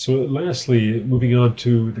 So lastly, moving on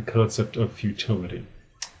to the concept of futility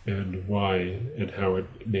and why and how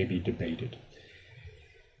it may be debated.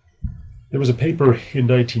 There was a paper in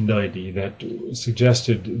 1990 that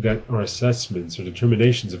suggested that our assessments or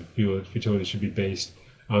determinations of futility should be based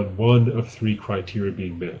on one of 3 criteria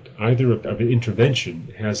being met. Either of an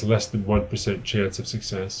intervention has less than 1% chance of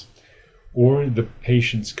success, or the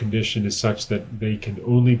patient's condition is such that they can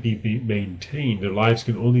only be maintained, their lives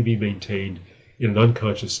can only be maintained in an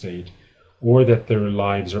unconscious state, or that their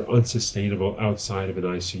lives are unsustainable outside of an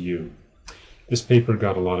ICU. This paper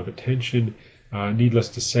got a lot of attention. Needless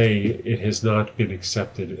to say, it has not been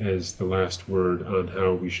accepted as the last word on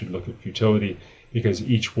how we should look at futility, because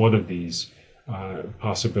each one of these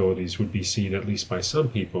possibilities would be seen, at least by some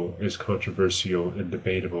people, as controversial and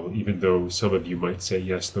debatable, even though some of you might say,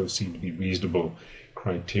 yes, those seem to be reasonable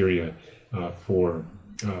criteria for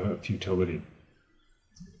futility.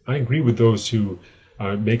 I agree with those who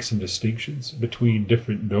make some distinctions between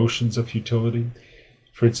different notions of futility.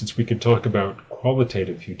 For instance, we can talk about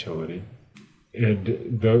qualitative futility,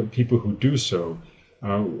 and the people who do so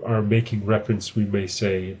are making reference, we may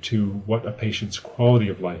say, to what a patient's quality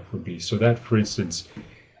of life would be. So that, for instance,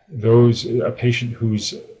 a patient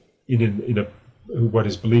who's in what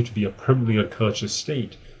is believed to be a permanently unconscious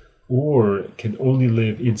state, or can only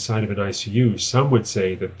live inside of an ICU, some would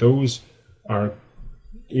say that those are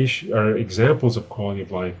examples of quality of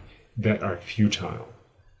life that are futile.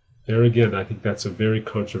 There again, I think that's a very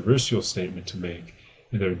controversial statement to make.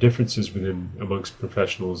 And there are differences amongst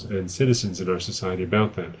professionals and citizens in our society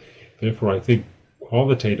about that. Therefore, I think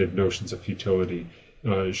qualitative notions of futility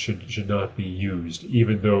should not be used,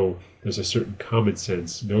 even though there's a certain common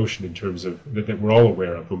sense notion in terms of that we're all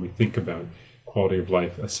aware of when we think about quality of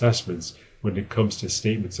life assessments. When it comes to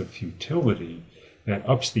statements of futility, that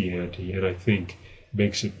ups the ante, and I think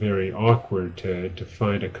makes it very awkward to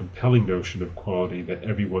find a compelling notion of quality that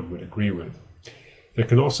everyone would agree with. There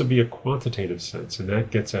can also be a quantitative sense, and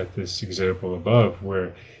that gets at this example above,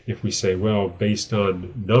 where if we say, well, based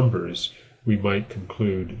on numbers, we might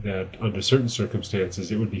conclude that under certain circumstances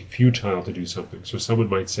it would be futile to do something. So someone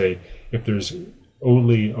might say, if there's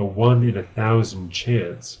only a 1 in 1,000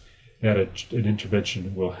 chance that an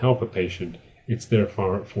intervention will help a patient, it's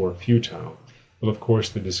therefore futile. Well, of course,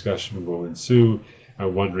 the discussion will ensue,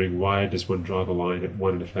 wondering why does one draw the line at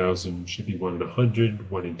 1 in 1,000, should be 1 in 100,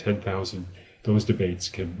 1 in 10,000. Those debates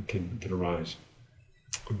can arise.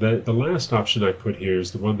 The last option I put here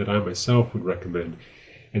is the one that I myself would recommend,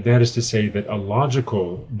 and that is to say that a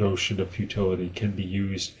logical notion of futility can be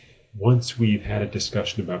used once we've had a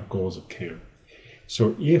discussion about goals of care.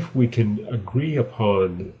 So if we can agree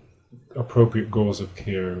upon appropriate goals of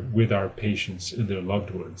care with our patients and their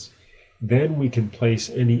loved ones, then we can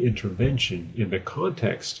place any intervention in the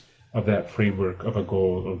context of that framework of a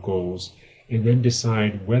goal or goals, and then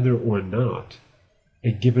decide whether or not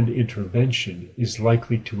a given intervention is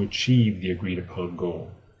likely to achieve the agreed upon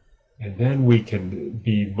goal. And then we can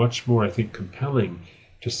be much more, I think, compelling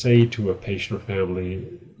to say to a patient or family,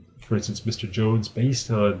 for instance, Mr. Jones,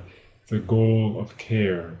 based on the goal of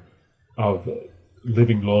care of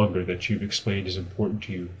living longer that you've explained is important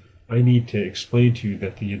to you, I need to explain to you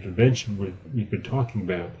that the intervention we've been talking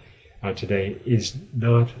about today is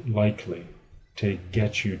not likely to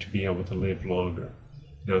get you to be able to live longer.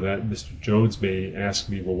 Now that Mr. Jones may ask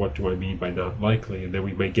me, well, what do I mean by not likely? And then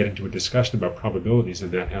we may get into a discussion about probabilities,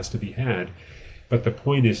 and that has to be had. But the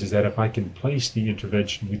point is that if I can place the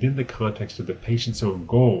intervention within the context of the patient's own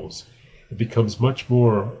goals, it becomes much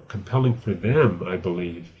more compelling for them, I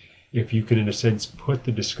believe, if you can, in a sense, put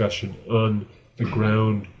the discussion on the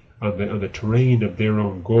ground, on the terrain of their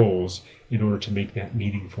own goals in order to make that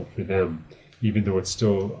meaningful for them, even though it's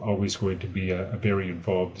still always going to be a very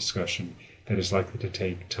involved discussion that is likely to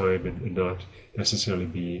take time and not necessarily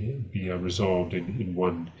be resolved in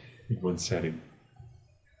one setting.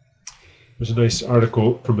 There's a nice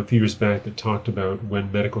article from a few years back that talked about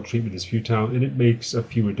when medical treatment is futile, and it makes a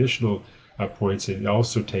few additional points. It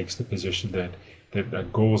also takes the position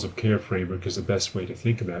that goals of care framework is the best way to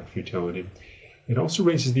think about futility. It also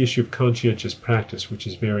raises the issue of conscientious practice, which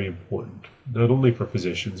is very important, not only for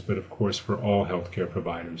physicians, but of course for all healthcare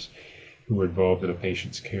providers who are involved in a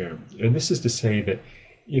patient's care. And this is to say that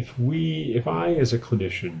if I as a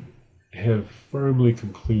clinician have firmly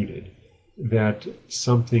concluded that a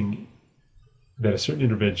certain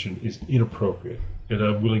intervention is inappropriate, and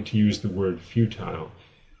I'm willing to use the word futile,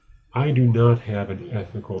 I do not have an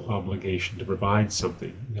ethical obligation to provide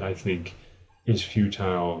something that I think is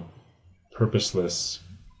futile, purposeless,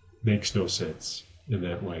 makes no sense in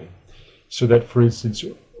that way. So that, for instance,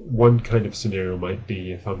 one kind of scenario might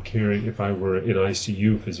be if I were an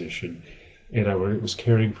ICU physician and I was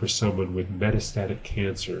caring for someone with metastatic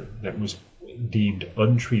cancer that was deemed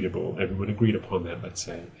untreatable, everyone agreed upon that, let's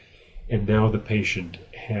say, and now the patient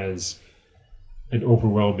has an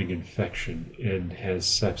overwhelming infection and has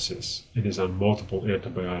sepsis and is on multiple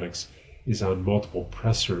antibiotics, is on multiple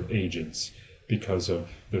pressor agents because of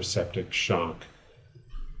their septic shock,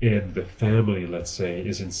 and the family, let's say,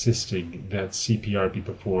 is insisting that CPR be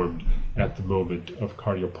performed at the moment of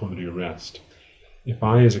cardiopulmonary arrest. If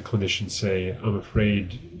I, as a clinician, say, I'm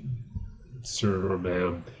afraid, sir or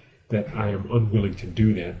ma'am, that I am unwilling to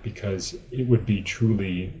do that because it would be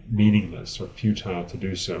truly meaningless or futile to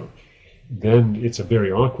do so, then it's a very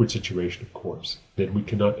awkward situation, of course, that we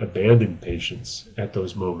cannot abandon patients at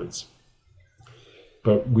those moments.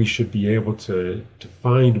 But we should be able to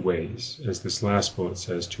find ways, as this last bullet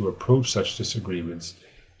says, to approach such disagreements,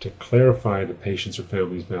 to clarify the patient's or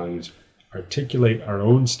family's values, articulate our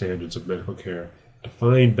own standards of medical care,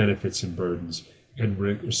 define benefits and burdens, and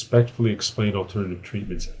respectfully explain alternative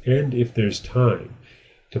treatments, and if there's time,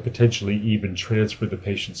 to potentially even transfer the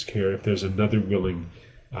patient's care if there's another willing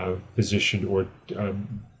physician or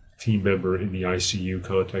team member in the ICU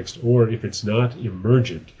context, or if it's not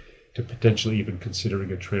emergent, to potentially even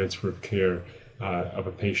considering a transfer of care of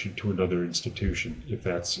a patient to another institution, if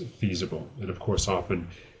that's feasible. And of course, often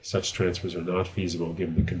such transfers are not feasible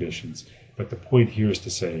given the conditions. But the point here is to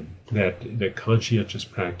say that conscientious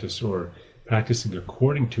practice, or practicing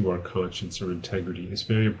according to our conscience or integrity, is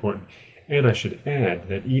very important. And I should add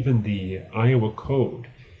that even the Iowa Code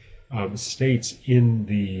states in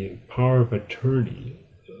the power of attorney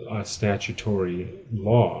statutory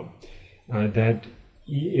law that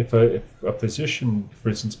if a physician, for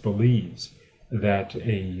instance, believes that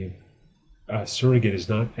a a surrogate is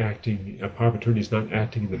not acting, a power of attorney is not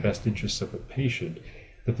acting in the best interests of a patient,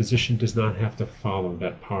 the physician does not have to follow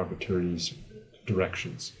that power of attorney's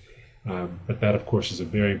directions. But that, of course, is a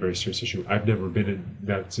very, very serious issue. I've never been in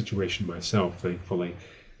that situation myself, thankfully,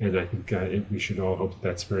 and I think we should all hope that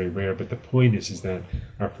that's very rare. But the point is that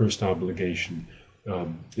our first obligation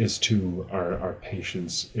is to our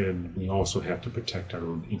patients, and we also have to protect our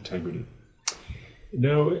own integrity.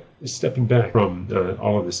 Now, stepping back from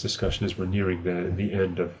all of this discussion as we're nearing the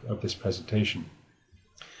end of this presentation,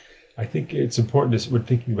 I think it's important as we're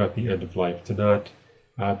thinking about the end of life to not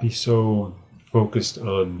be so focused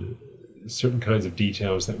on certain kinds of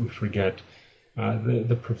details that we forget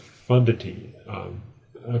the profundity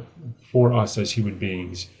for us as human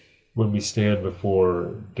beings when we stand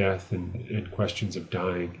before death and questions of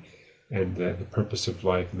dying and the purpose of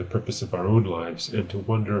life and the purpose of our own lives, and to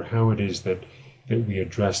wonder how it is that we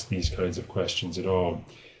address these kinds of questions at all.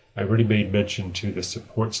 I already made mention to the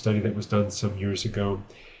support study that was done some years ago,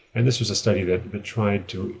 and this was a study that tried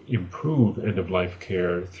to improve end-of-life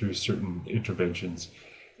care through certain interventions.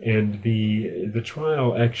 And the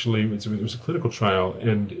trial actually it was a clinical trial,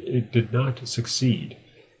 and it did not succeed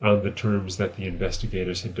on the terms that the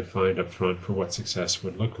investigators had defined up front for what success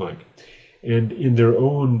would look like. And in their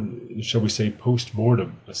own, shall we say,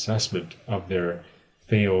 post-mortem assessment of their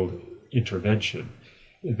failed intervention,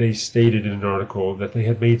 they stated in an article that they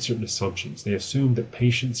had made certain assumptions. They assumed that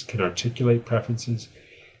patients can articulate preferences,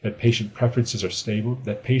 that patient preferences are stable,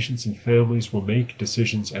 that patients and families will make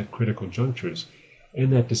decisions at critical junctures,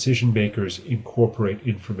 and that decision makers incorporate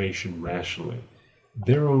information rationally.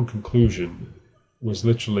 Their own conclusion was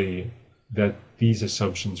literally that these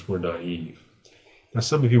assumptions were naive. Now,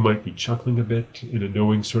 some of you might be chuckling a bit in a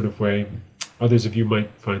knowing sort of way. Others of you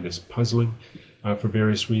might find this puzzling for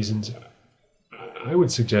various reasons. I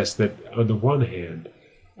would suggest that on the one hand,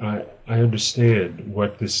 I understand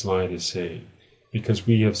what this slide is saying, because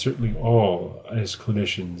we have certainly all, as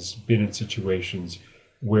clinicians, been in situations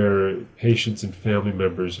where patients and family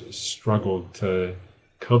members struggled to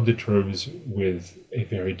come to terms with a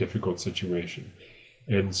very difficult situation.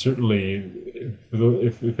 And certainly,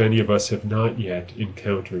 if any of us have not yet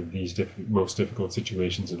encountered these most difficult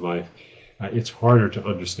situations in life, it's harder to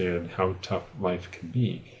understand how tough life can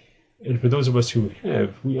be. And for those of us who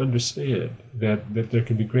have, we understand that there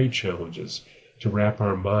can be great challenges to wrap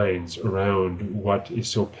our minds around what is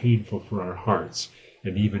so painful for our hearts,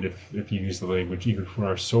 and even if you use the language, even for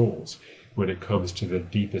our souls, when it comes to the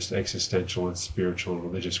deepest existential and spiritual and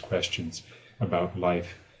religious questions about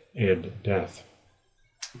life and death.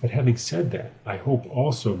 But having said that, I hope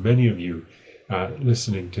also many of you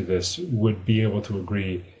listening to this would be able to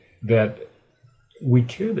agree that we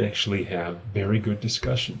can actually have very good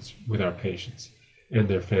discussions with our patients and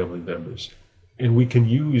their family members. And we can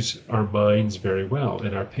use our minds very well,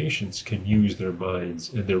 and our patients can use their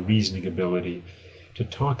minds and their reasoning ability to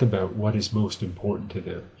talk about what is most important to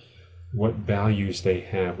them, what values they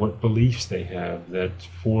have, what beliefs they have that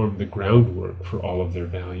form the groundwork for all of their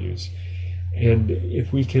values. And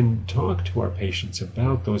if we can talk to our patients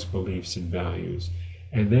about those beliefs and values,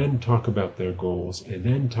 and then talk about their goals, and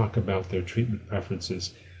then talk about their treatment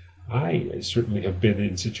preferences, I certainly have been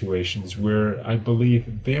in situations where I believe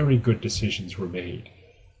very good decisions were made.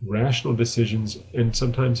 Rational decisions, and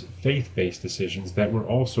sometimes faith-based decisions that were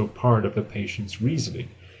also part of the patient's reasoning.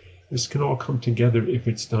 This can all come together if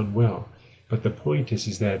it's done well. But the point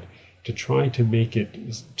is that to try to make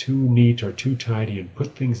it too neat or too tidy and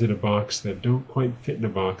put things in a box that don't quite fit in a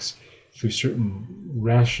box through certain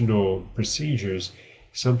rational procedures,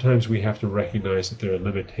 sometimes we have to recognize that there are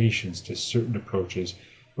limitations to certain approaches,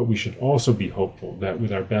 but we should also be hopeful that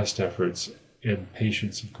with our best efforts and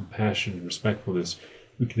patience and compassion and respectfulness,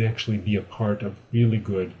 we can actually be a part of really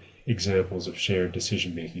good examples of shared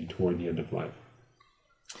decision-making toward the end of life.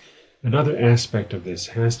 Another aspect of this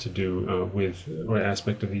has to do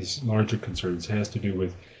aspect of these larger concerns has to do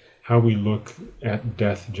with how we look at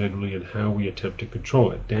death generally and how we attempt to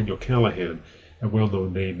control it. Daniel Callahan, a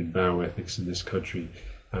well-known name in bioethics in this country,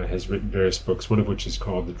 has written various books, one of which is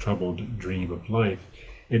called The Troubled Dream of Life.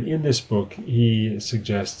 And in this book, he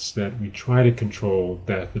suggests that we try to control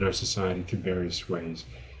death in our society through various ways.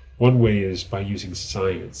 One way is by using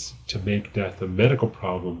science to make death a medical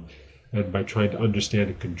problem, and by trying to understand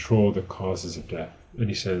and control the causes of death. And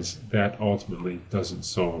he says that ultimately doesn't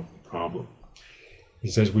solve the problem. He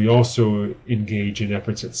says we also engage in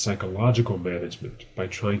efforts at psychological management by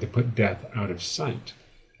trying to put death out of sight,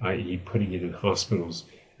 i.e. putting it in hospitals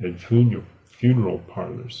and funeral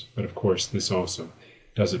parlors. But of course, this also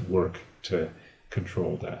doesn't work to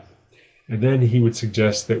control death. And then he would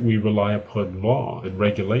suggest that we rely upon law and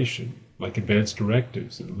regulation like advanced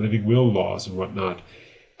directives and living will laws and whatnot,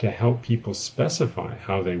 to help people specify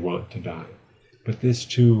how they want to die. But this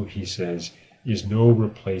too, he says, is no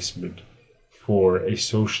replacement for a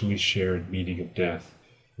socially shared meaning of death,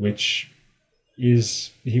 which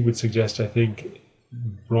is, he would suggest, I think,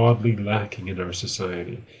 broadly lacking in our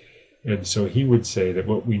society. And so he would say that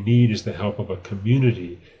what we need is the help of a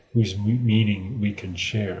community whose meaning we can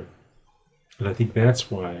share. And I think that's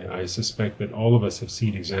why I suspect that all of us have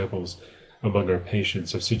seen examples among our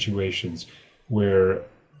patients of situations where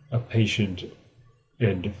a patient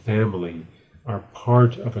and family are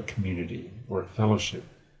part of a community or a fellowship,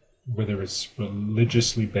 whether it's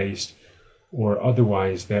religiously based or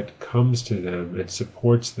otherwise, that comes to them and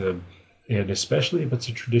supports them, and especially if it's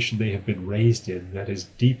a tradition they have been raised in that is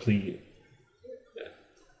deeply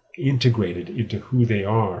integrated into who they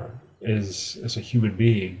are as a human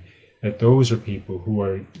being, that those are people who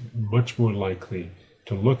are much more likely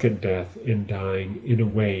to look at death and dying in a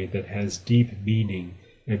way that has deep meaning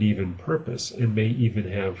and even purpose, and may even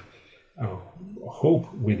have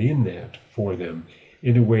hope within that for them,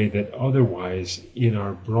 in a way that otherwise in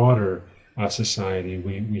our broader society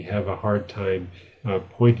we have a hard time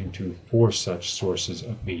pointing to for such sources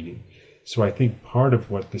of meaning. So I think part of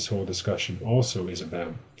what this whole discussion also is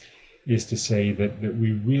about is to say that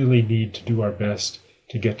we really need to do our best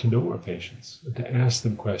to get to know our patients and to ask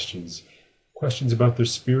them questions about their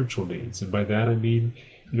spiritual needs. And by that I mean,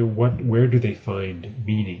 where do they find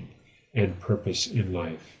meaning and purpose in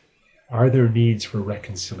life? Are there needs for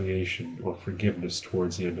reconciliation or forgiveness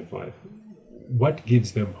towards the end of life? What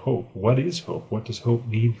gives them hope? What is hope? What does hope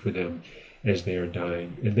mean for them as they are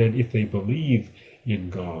dying? And then if they believe in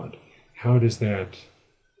God, how does that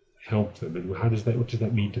help them? And what does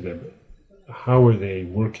that mean to them? How are they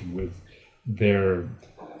working with their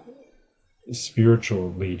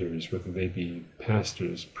spiritual leaders, whether they be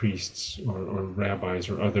pastors, priests, or rabbis,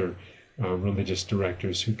 or other religious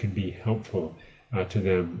directors who can be helpful to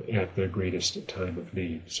them at their greatest time of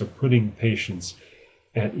need? So putting patients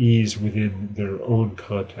at ease within their own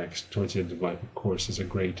context towards the end of life, of course, is a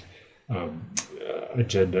great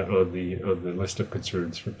agenda on the list of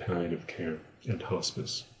concerns for palliative care and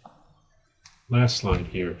hospice. Last slide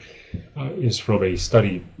here is from a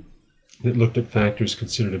study that looked at factors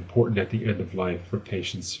considered important at the end of life for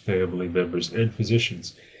patients, family members, and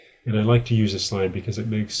physicians. And I like to use this slide because it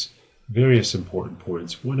makes various important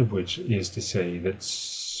points, one of which is to say that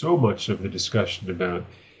so much of the discussion about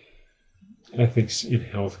ethics in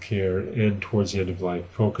healthcare and towards the end of life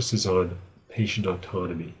focuses on patient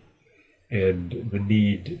autonomy and the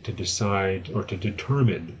need to decide or to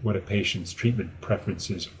determine what a patient's treatment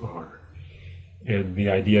preferences are. And the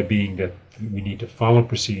idea being that we need to follow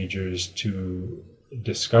procedures to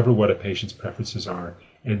discover what a patient's preferences are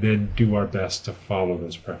and then do our best to follow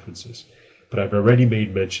those preferences. But I've already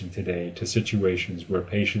made mention today to situations where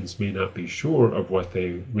patients may not be sure of what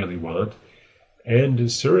they really want, and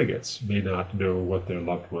surrogates may not know what their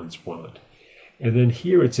loved ones want. And then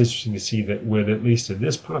here it's interesting to see that when, at least in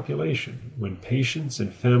this population, when patients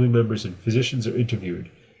and family members and physicians are interviewed,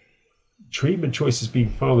 treatment choices being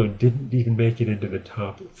followed didn't even make it into the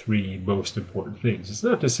top 3 most important things. It's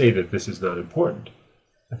not to say that this is not important.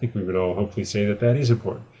 I think we would all hopefully say that that is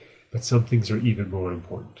important. But some things are even more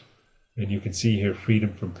important. And you can see here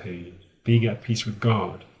freedom from pain, being at peace with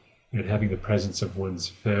God, and having the presence of one's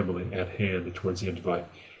family at hand towards the end of life.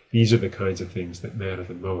 These are the kinds of things that matter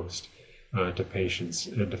the most to patients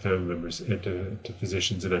and to family members and to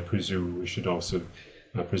physicians, and I presume we should also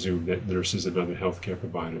presume that nurses and other healthcare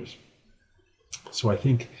providers. So I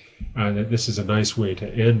think that this is a nice way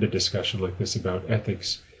to end a discussion like this about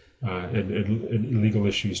ethics and legal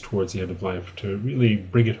issues towards the end of life, to really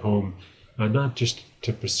bring it home, not just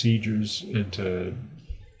to procedures and to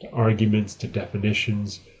arguments, to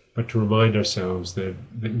definitions, but to remind ourselves that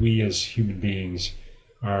we as human beings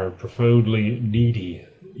are profoundly needy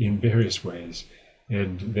in various ways,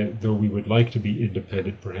 and that though we would like to be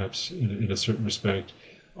independent, perhaps in a certain respect,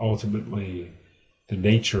 ultimately the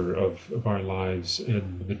nature of our lives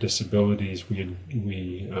and the disabilities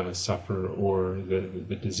we suffer, or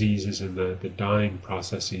the diseases and the dying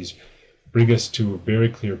processes, bring us to very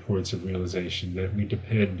clear points of realization that we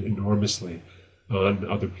depend enormously on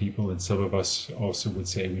other people, and some of us also would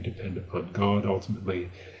say we depend upon God ultimately.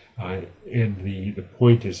 And the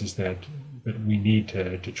point is that we need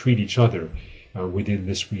to treat each other within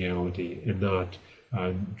this reality, and not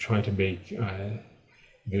try to make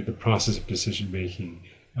the process of decision-making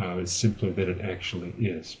simpler than it actually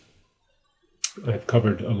is. I've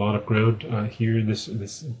covered a lot of ground here in this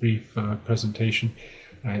brief presentation.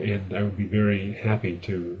 and I would be very happy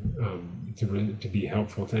to be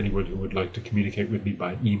helpful to anyone who would like to communicate with me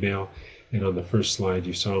by email. And on the first slide,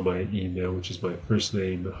 you saw my email, which is my first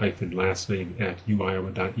name hyphen last name at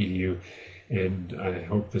uiowa.edu. And I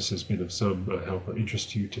hope this has been of some help or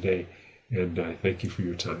interest to you today. And I thank you for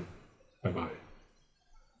your time. Bye-bye.